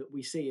thing that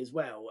we see as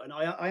well, and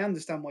I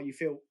understand why you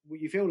feel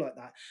like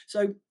that.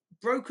 So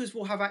brokers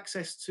will have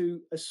access to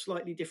a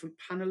slightly different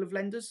panel of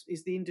lenders,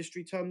 is the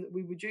industry term that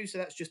we would use. So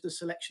that's just a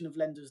selection of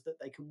lenders that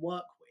they can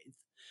work with.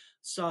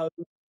 So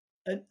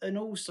and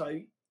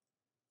also,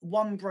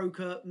 one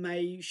broker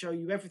may show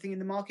you everything in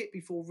the market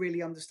before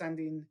really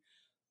understanding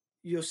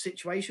your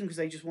situation, because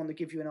they just want to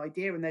give you an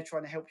idea and they're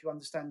trying to help you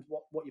understand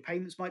what your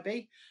payments might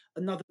be.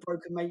 Another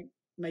broker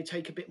may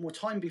take a bit more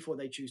time before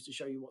they choose to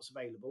show you what's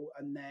available,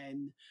 and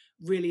then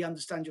really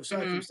understand your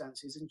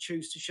circumstances and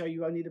choose to show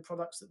you only the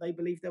products that they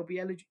believe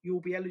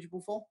you'll be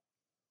eligible for.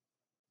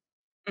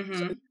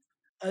 So,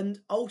 and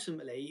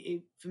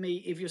ultimately, for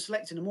me, if you're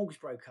selecting a mortgage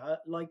broker,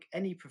 like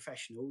any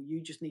professional,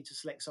 you just need to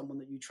select someone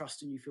that you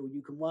trust and you feel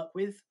you can work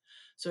with.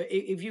 So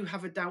if you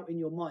have a doubt in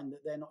your mind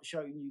that they're not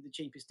showing you the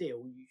cheapest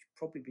deal, you should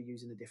probably be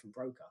using a different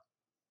broker.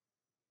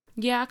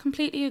 Yeah, I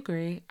completely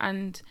agree.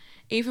 And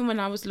even when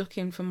I was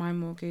looking for my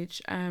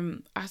mortgage,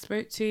 I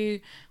spoke to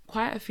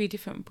quite a few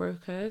different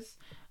brokers,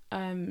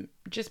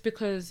 just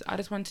because I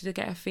just wanted to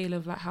get a feel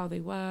of like how they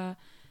were,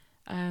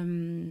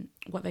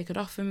 what they could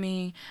offer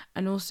me,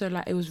 and also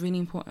like it was really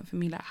important for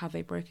me like how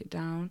they broke it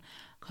down,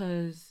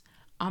 because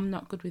I'm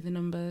not good with the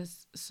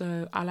numbers,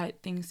 so I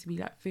like things to be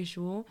like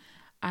visual.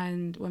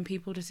 And when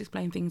people just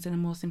explain things in a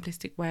more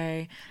simplistic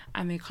way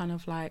and they kind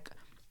of like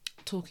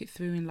talk it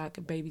through in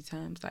like baby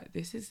terms, like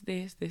this is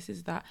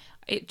that,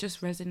 it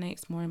just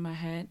resonates more in my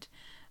head.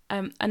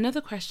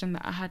 Another question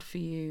that I had for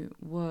you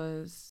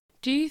was,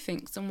 do you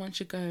think someone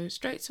should go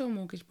straight to a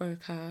mortgage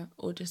broker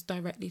or just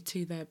directly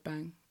to their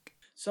bank?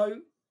 So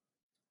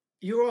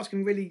you're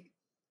asking really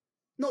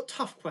not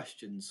tough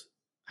questions,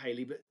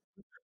 Hayley, but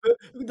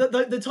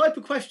the type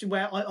of question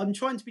where I'm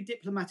trying to be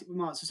diplomatic with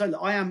my answer. So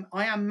look, I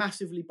am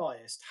massively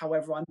biased.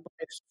 However, I'm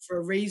biased for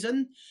a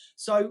reason.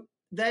 So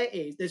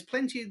there's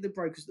plenty of the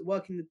brokers that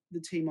work in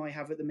the team I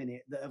have at the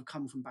minute that have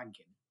come from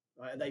banking.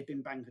 Right? They've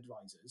been bank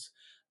advisors.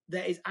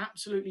 There is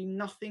absolutely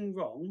nothing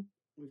wrong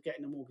with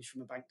getting a mortgage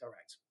from a bank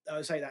direct.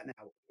 I'll say that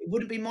now. It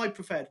wouldn't be my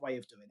preferred way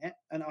of doing it,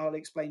 and I'll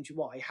explain to you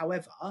why.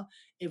 However,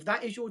 if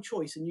that is your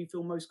choice and you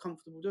feel most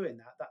comfortable doing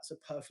that, that's a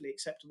perfectly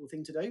acceptable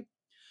thing to do.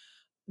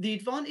 The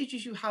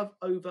advantages you have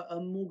over a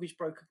mortgage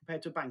broker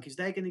compared to a bank is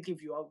they're going to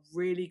give you a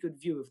really good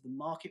view of the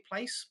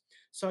marketplace.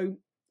 So,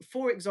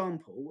 for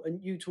example, and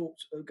you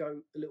talked a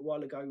little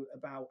while ago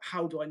about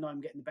how do I know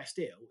I'm getting the best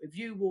deal? If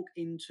you walk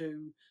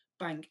into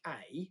Bank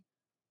A,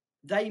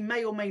 they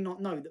may or may not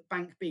know that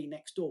Bank B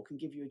next door can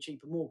give you a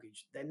cheaper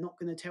mortgage. They're not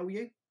going to tell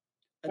you.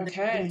 And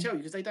they're not going to tell you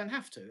because they don't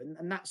have to.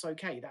 And that's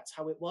okay. That's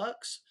how it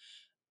works.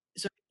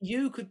 So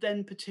you could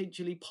then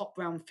potentially pop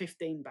round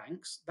 15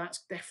 banks.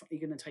 That's definitely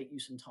going to take you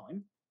some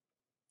time.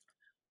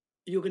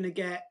 you're going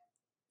to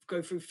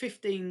go through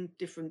 15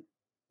 different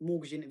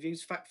mortgage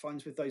interviews, fact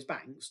finds with those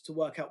banks to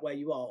work out where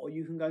you are, or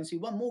you can go and see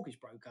one mortgage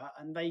broker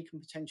and they can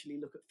potentially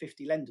look at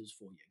 50 lenders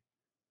for you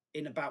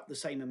in about the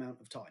same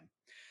amount of time.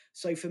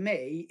 So for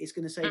me, it's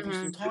going to save you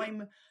some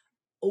time.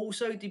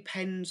 Also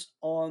depends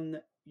on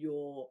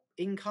your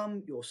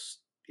income, your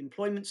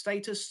employment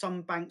status.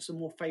 Some banks are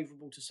more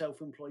favorable to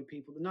self-employed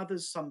people than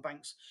others. Some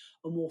banks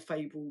are more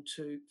favorable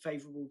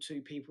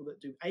to people that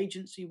do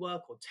agency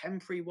work or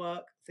temporary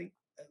work. I think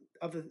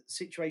other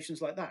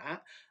situations like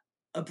that,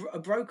 a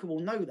broker will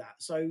know that.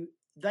 So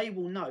they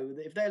will know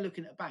that if they're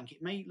looking at a bank,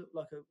 it may look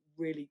like a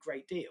really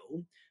great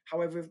deal.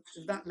 However,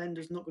 if that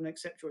lender's not going to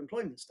accept your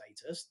employment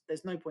status,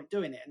 there's no point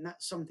doing it. And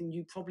that's something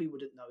you probably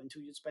wouldn't know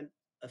until you'd spent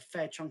a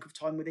fair chunk of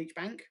time with each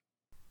bank.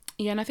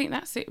 Yeah, and I think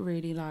that's it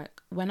really.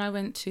 Like when I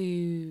went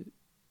to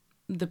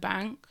the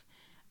bank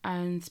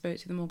and spoke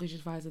to the mortgage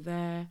advisor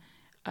there,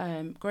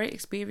 great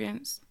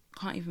experience.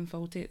 Can't even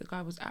fault it. The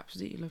guy was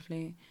absolutely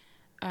lovely.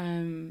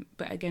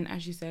 But again,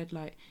 as you said,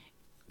 like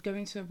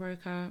going to a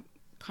broker,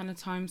 kind of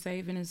time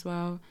saving as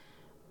well.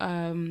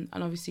 And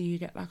obviously you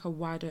get like a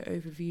wider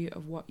overview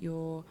of what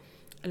you're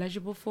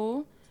eligible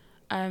for.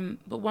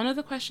 But one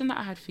other question that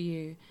I had for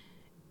you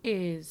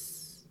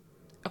is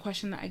a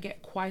question that I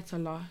get quite a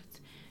lot.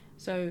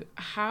 So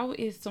how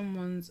is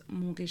someone's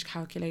mortgage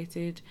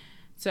calculated?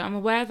 So I'm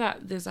aware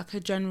that there's like a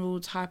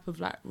general type of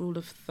like rule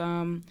of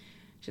thumb,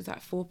 which is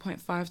like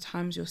 4.5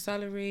 times your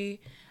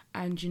salary,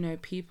 and you know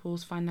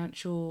people's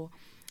financial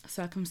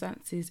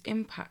circumstances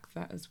impact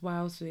that as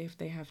well. So if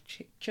they have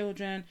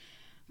children,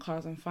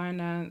 cars on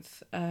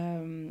finance,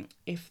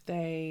 if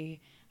they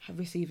have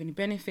received any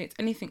benefits,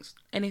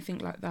 anything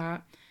like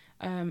that.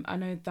 I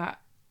know that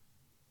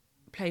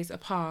plays a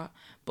part,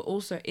 but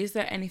also is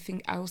there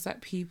anything else that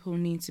people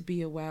need to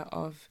be aware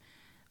of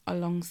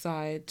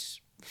alongside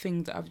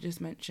things that I've just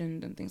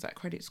mentioned and things like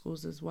credit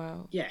scores as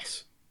well?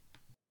 Yes.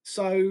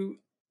 So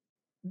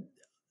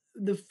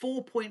the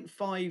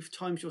 4.5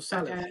 times your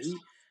salary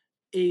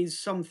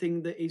is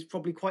something that is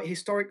probably quite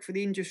historic for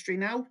the industry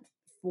now.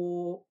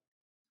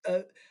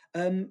 At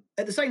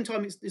the same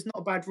time, it's not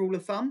a bad rule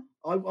of thumb.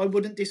 I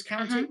wouldn't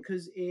discount it,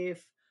 because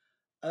if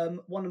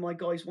one of my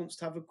guys wants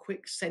to have a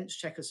quick sense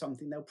check or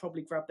something, they'll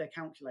probably grab their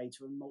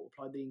calculator and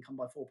multiply the income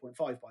by 4.5,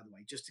 by the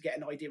way, just to get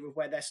an idea of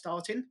where they're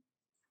starting.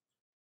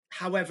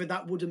 However,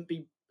 that wouldn't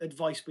be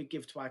advice we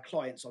give to our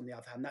clients, on the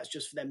other hand. That's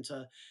just for them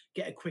to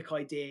get a quick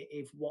idea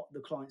if what the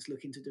client's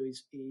looking to do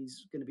is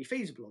going to be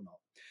feasible or not.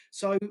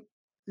 So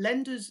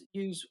lenders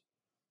use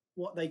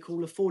what they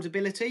call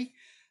affordability,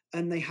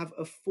 and they have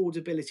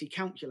affordability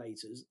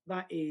calculators.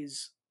 That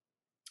is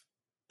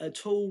a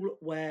tool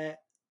where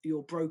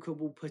your broker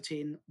will put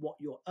in what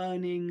you're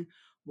earning,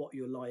 what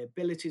your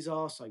liabilities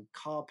are, so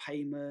car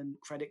payment,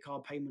 credit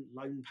card payment,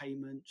 loan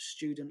payment,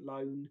 student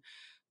loan.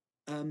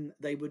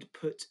 They would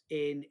put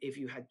in if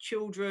you had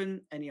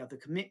children, any other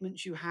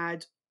commitments you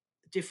had.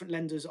 Different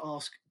lenders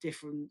ask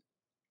different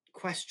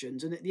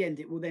questions, and at the end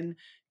it will then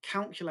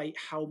calculate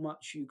how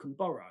much you can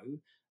borrow.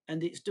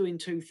 And it's doing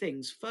two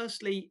things.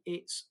 Firstly,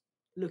 it's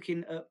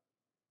looking at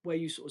where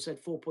you sort of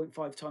said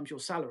 4.5 times your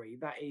salary.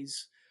 That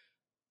is,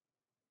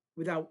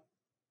 without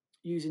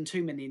using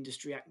too many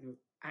industry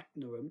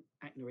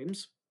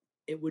acronyms,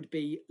 it would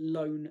be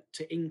loan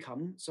to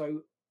income.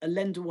 So a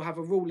lender will have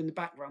a rule in the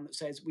background that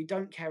says we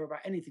don't care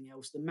about anything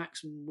else. The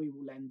maximum we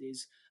will lend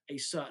is a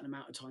certain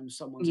amount of times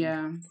someone's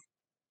income.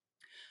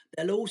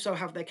 They'll also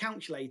have their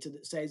calculator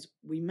that says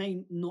we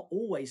may not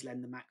always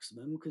lend the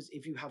maximum, because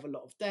if you have a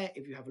lot of debt,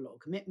 if you have a lot of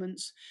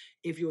commitments,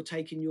 if you're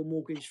taking your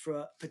mortgage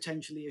for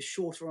potentially a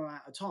shorter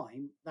amount of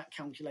time, that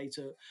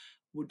calculator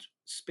would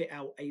spit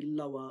out a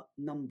lower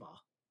number,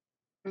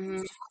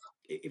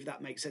 if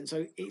that makes sense.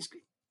 So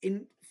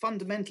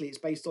fundamentally, it's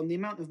based on the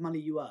amount of money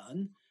you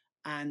earn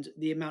and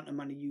the amount of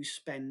money you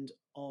spend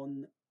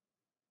on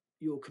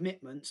your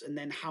commitments, and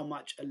then how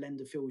much a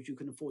lender feels you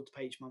can afford to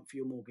pay each month for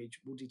your mortgage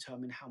will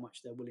determine how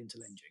much they're willing to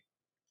lend you.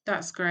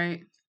 That's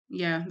great.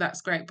 Yeah,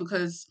 that's great,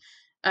 because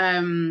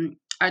I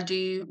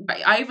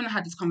even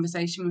had this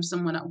conversation with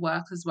someone at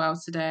work as well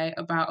today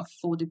about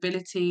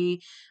affordability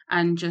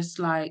and just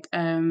like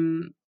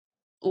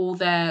all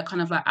their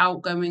kind of like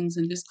outgoings,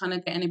 and just kind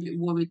of getting a bit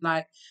worried,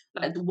 like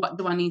what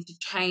do I need to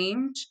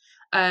change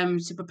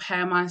to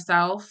prepare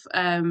myself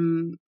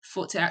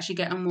for to actually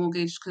get a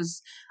mortgage,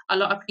 because a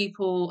lot of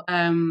people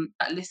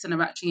that listen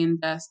are actually in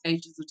their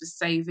stages of just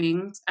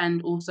savings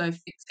and also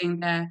fixing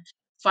their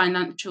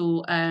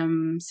financial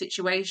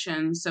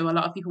situation. So a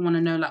lot of people want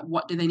to know, like,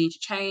 what do they need to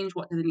change,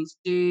 what do they need to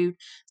do,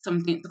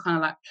 something to kind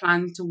of like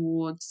plan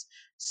towards.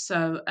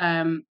 So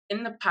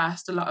in the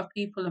past, a lot of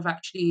people have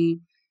actually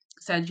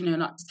said,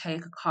 not to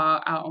take a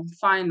car out on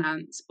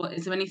finance, but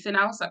is there anything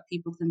else that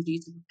people can do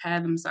to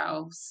prepare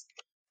themselves?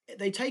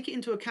 They take it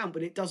into account,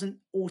 but it doesn't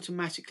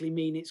automatically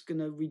mean it's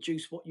going to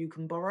reduce what you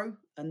can borrow,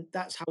 and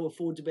that's how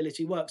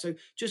affordability works. So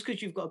just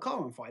because you've got a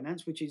car on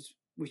finance, which is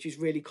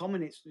really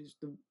common, it's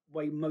the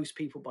way most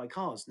people buy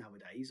cars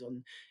nowadays,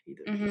 on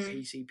either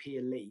PCP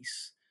or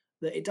lease.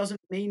 that it doesn't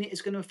mean it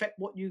is going to affect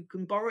what you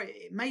can borrow.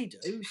 It may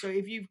do. So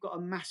if you've got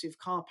a massive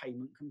car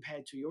payment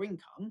compared to your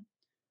income,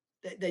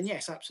 then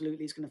yes,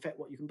 absolutely, it's going to affect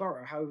what you can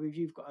borrow. However, if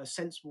you've got a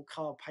sensible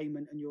car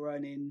payment and you're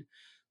earning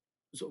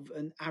sort of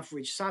an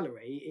average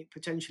salary, it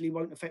potentially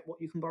won't affect what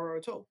you can borrow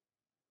at all.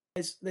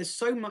 There's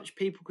so much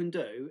people can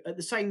do. At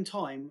the same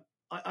time,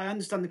 I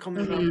understand the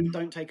comment about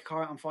don't take a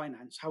car out on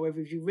finance. However,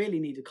 if you really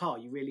need a car,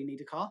 you really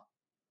need a car.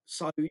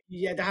 So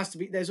yeah, there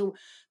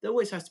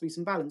always has to be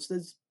some balance.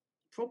 There's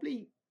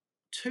probably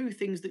two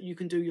things that you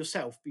can do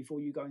yourself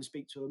before you go and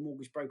speak to a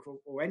mortgage broker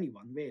or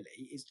anyone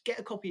really, is get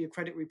a copy of your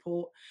credit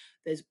report.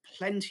 There's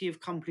plenty of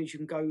companies you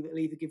can go that'll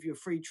either give you a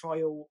free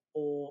trial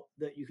or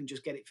that you can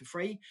just get it for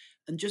free,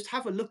 and just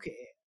have a look at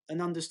it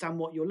and understand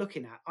what you're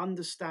looking at.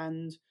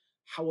 Understand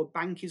how a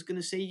bank is going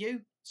to see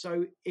you.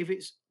 So if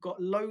it's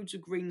got loads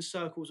of green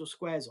circles or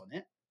squares on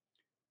it,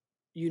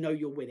 you know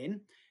you're winning.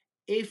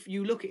 If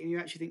you look at it and you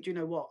actually think, do you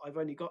know what, I've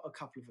only got a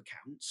couple of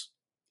accounts,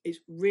 it's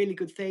a really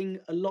good thing.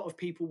 A lot of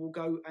people will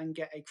go and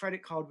get a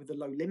credit card with a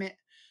low limit.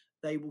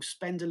 They will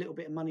spend a little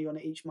bit of money on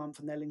it each month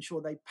and they'll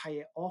ensure they pay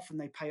it off, and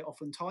they pay it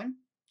off on time,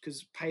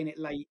 because paying it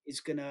late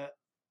is going to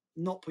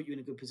not put you in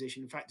a good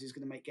position. In fact, it's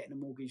going to make getting a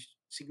mortgage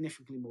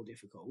significantly more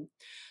difficult.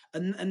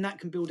 And that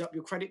can build up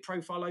your credit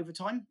profile over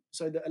time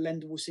so that a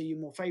lender will see you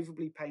more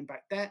favorably paying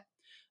back debt.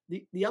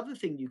 The other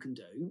thing you can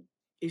do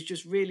is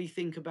just really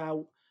think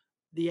about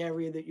the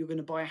area that you're going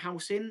to buy a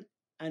house in,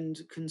 and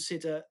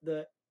consider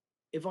that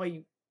at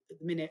the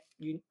minute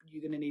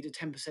you're going to need a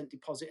 10%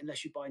 deposit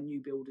unless you buy a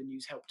new build and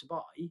use Help to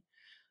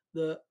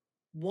Buy.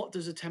 What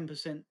does a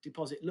 10%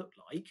 deposit look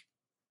like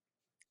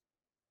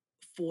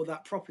for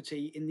that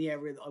property in the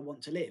area that I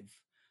want to live?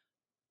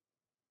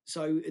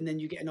 So, and then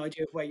you get an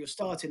idea of where you're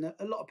starting.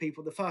 A lot of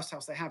people, the first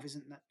house they have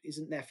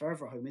isn't their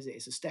forever home, is it?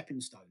 It's a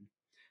stepping stone.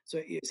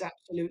 So it's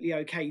absolutely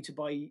okay to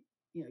buy,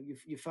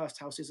 your first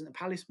house isn't a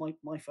palace.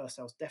 My first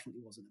house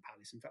definitely wasn't a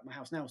palace. In fact, my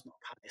house now is not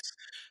a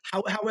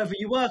palace. However,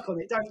 you work on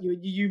it, don't you?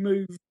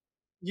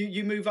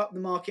 You move up the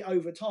market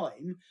over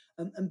time,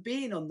 and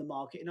being on the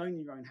market and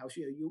owning your own house,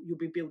 you'll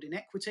be building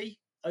equity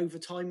over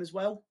time as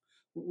well,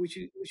 which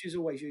is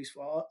always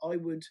useful. I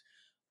would,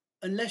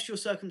 unless your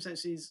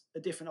circumstances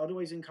are different, I'd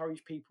always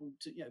encourage people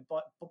to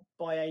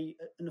buy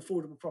an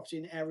affordable property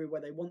in an area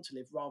where they want to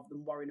live, rather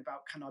than worrying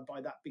about, can I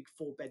buy that big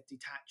 4-bed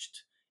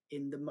detached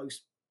in the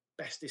most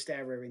bestest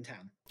area in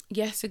town.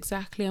 Yes,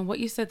 exactly. And what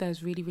you said there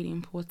is really, really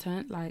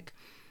important. Like,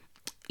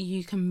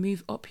 you can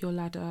move up your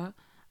ladder.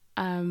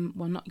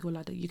 Well, not your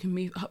ladder. You can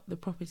move up the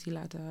property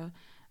ladder.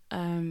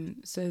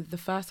 So the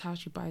first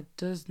house you buy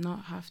does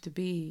not have to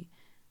be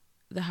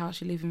the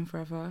house you live in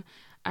forever.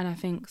 And I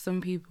think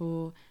some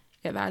people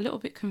get that a little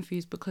bit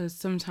confused, because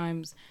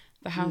sometimes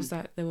the house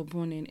that they were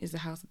born in is the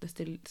house that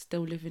they're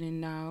still living in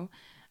now.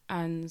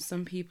 And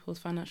some people's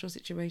financial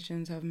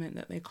situations have meant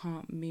that they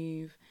can't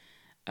move.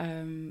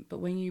 But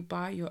when you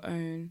buy your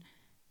own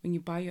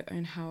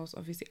house,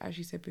 obviously, as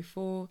you said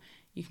before,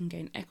 you can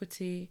gain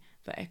equity.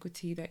 The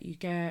equity that you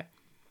get,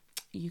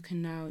 you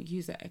can now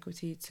use that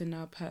equity to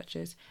now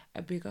purchase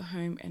a bigger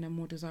home in a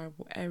more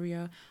desirable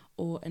area,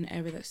 or an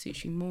area that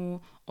suits you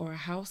more, or a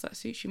house that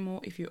suits you more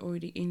if you're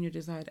already in your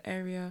desired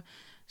area.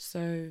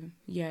 So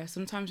yeah,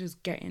 sometimes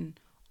just getting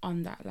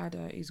on that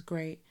ladder is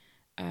great.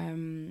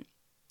 And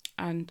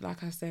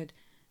like I said,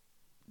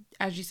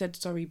 as you said,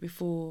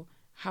 before,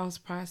 house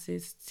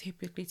prices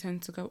typically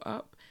tend to go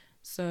up.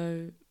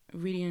 So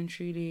really and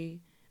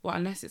truly, well,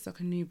 unless it's like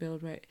a new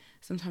build, right,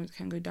 sometimes it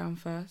can go down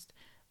first.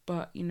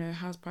 But,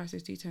 house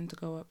prices do tend to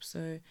go up.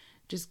 So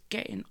just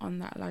getting on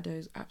that ladder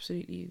is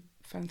absolutely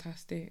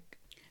fantastic.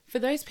 For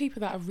those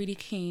people that are really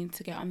keen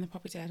to get on the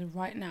property ladder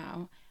right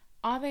now,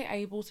 are they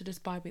able to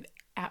just buy with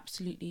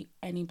absolutely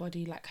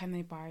anybody? Like, can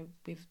they buy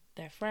with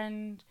their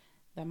friend,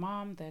 their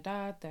mom, their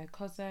dad, their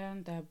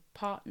cousin, their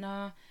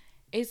partner?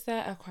 Is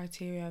there a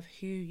criteria of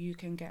who you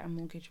can get a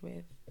mortgage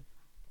with?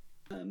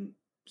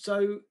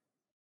 So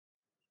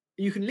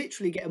you can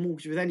literally get a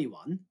mortgage with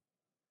anyone,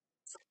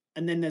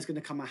 and then there's going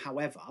to come a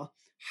however.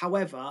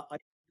 However, the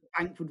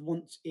bank would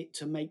want it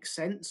to make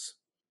sense.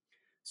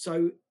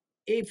 So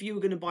if you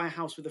were going to buy a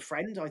house with a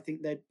friend, I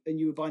think and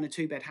you were buying a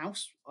 2-bed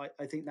house,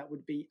 I think that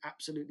would be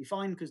absolutely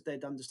fine, because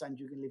they'd understand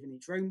you can live in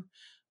each room.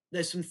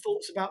 There's some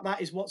thoughts about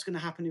that, is what's going to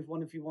happen if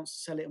one of you wants to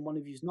sell it and one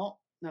of you's not.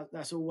 Now,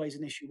 that's always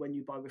an issue when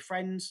you buy with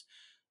friends.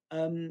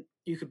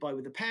 You could buy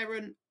with a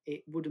parent.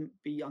 It wouldn't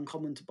be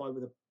uncommon to buy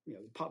with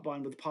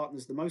buying with a partner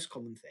is the most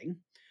common thing.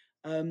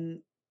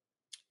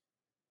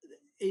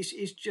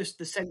 It's just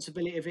the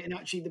sensibility of it, and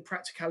actually the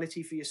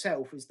practicality for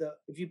yourself is that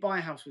if you buy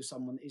a house with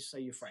someone that is, say,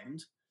 your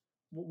friend,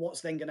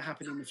 what's then going to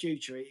happen in the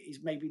future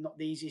is maybe not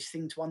the easiest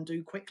thing to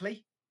undo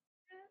quickly.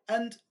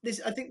 And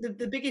I think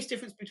the biggest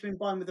difference between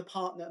buying with a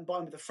partner and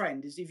buying with a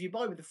friend is, if you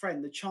buy with a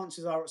friend, the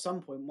chances are at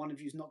some point one of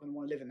you is not going to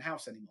want to live in the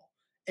house anymore.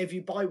 If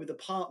you buy with a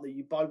partner,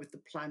 you buy with the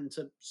plan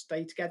to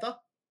stay together,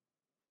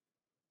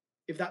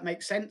 if that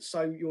makes sense.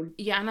 So you're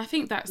and I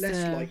think that's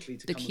less likely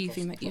to the key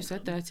thing that you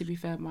said there, to be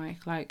fair,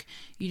 Mike. Like,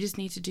 you just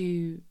need to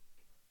do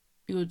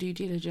your due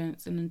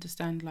diligence and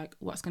understand like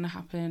what's going to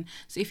happen.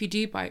 So if you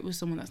do buy it with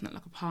someone that's not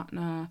like a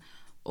partner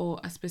or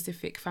a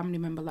specific family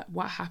member, like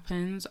what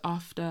happens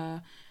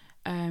after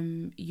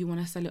you want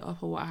to sell it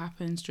up, or what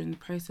happens during the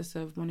process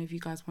of one of you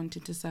guys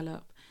wanting to sell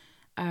up,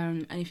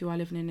 and if you are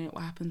living in it,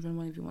 what happens when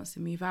one of you wants to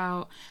move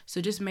out. So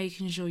just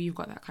making sure you've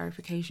got that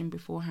clarification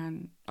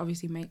beforehand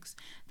obviously makes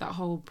that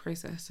whole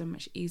process so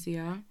much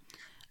easier.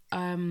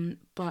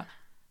 But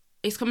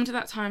it's coming to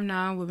that time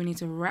now where we need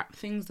to wrap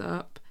things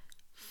up.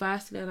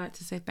 Firstly, I'd like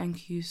to say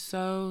thank you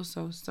so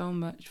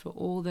much for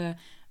all the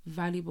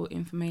valuable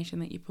information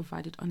that you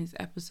provided on this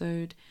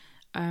episode.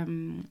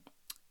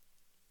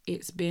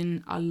 It's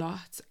been a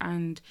lot,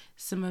 and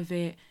some of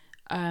it,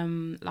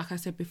 like I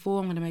said before,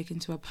 I'm going to make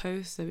into a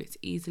post so it's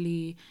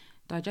easily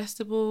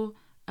digestible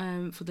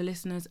for the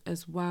listeners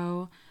as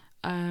well.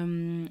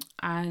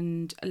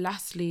 And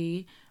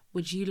lastly,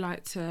 would you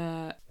like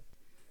to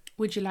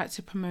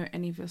promote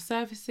any of your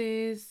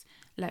services?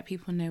 Let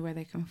people know where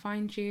they can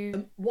find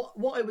you.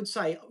 What I would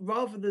say,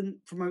 rather than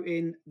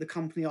promoting the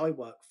company I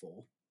work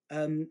for,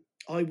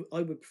 I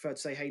would prefer to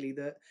say, Hayley,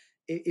 that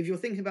if you're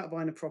thinking about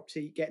buying a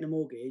property, getting a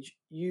mortgage,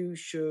 you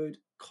should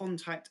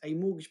contact a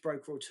mortgage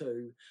broker or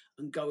two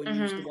and go and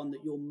use the one that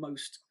you're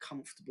most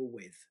comfortable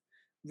with,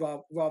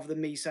 rather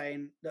than me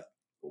saying that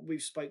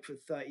we've spoke for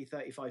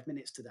 35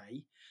 minutes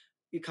today.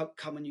 You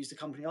come and use the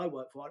company I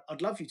work for.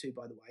 I'd love you to,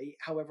 by the way.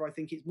 However, I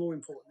think it's more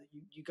important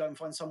that you go and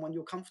find someone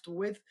you're comfortable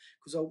with,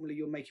 because ultimately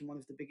you're making one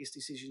of the biggest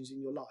decisions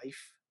in your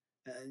life,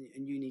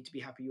 and you need to be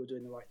happy you're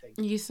doing the right thing.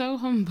 You're so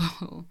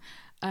humble.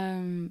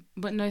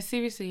 But no,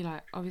 seriously,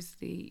 like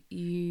obviously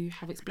you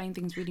have explained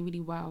things really, really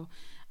well,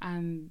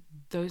 and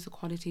those are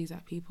qualities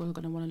that people are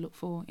going to want to look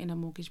for in a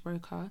mortgage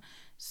broker.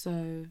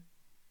 So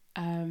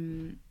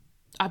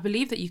I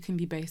believe that you can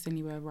be based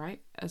anywhere,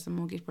 right? As a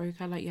mortgage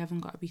broker, like you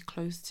haven't got to be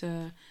close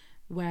to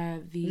where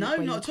not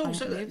at all.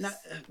 So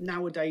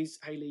nowadays,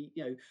 Hayley,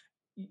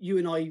 you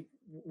and I,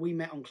 we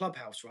met on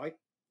Clubhouse, right?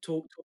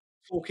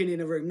 Talking in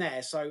a room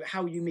there. So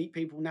how you meet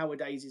people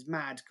nowadays is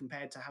mad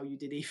compared to how you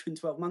did even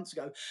 12 months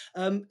ago.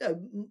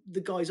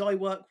 The guys I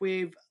work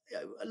with,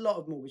 a lot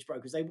of mortgage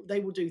brokers, they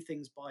will do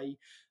things by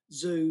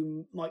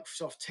Zoom,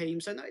 Microsoft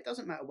Teams. So no, it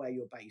doesn't matter where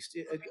you're based.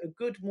 A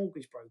good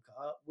mortgage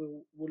broker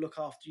will look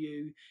after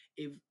you.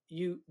 If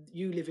you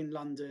live in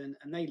London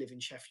and they live in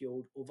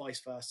Sheffield, or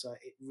vice versa,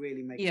 it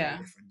really makes a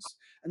difference.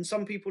 And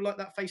some people like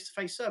that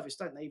face-to-face service,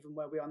 don't they? Even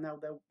where we are now,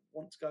 they'll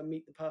want to go and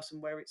meet the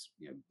person where it's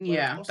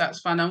that's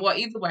fun. And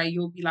either way,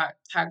 you'll be like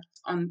tagged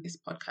on this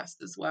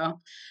podcast as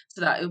well, so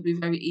that it'll be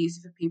very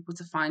easy for people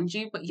to find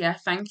you. But yeah,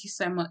 thank you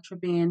so much for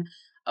being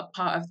a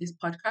part of this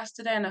podcast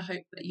today, and I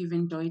hope that you've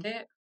enjoyed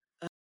it.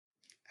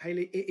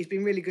 Hayley, it's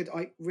been really good.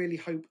 I really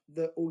hope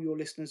that all your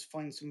listeners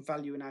find some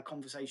value in our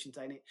conversation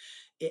today, and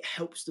it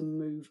helps them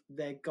move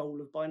their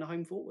goal of buying a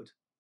home forward.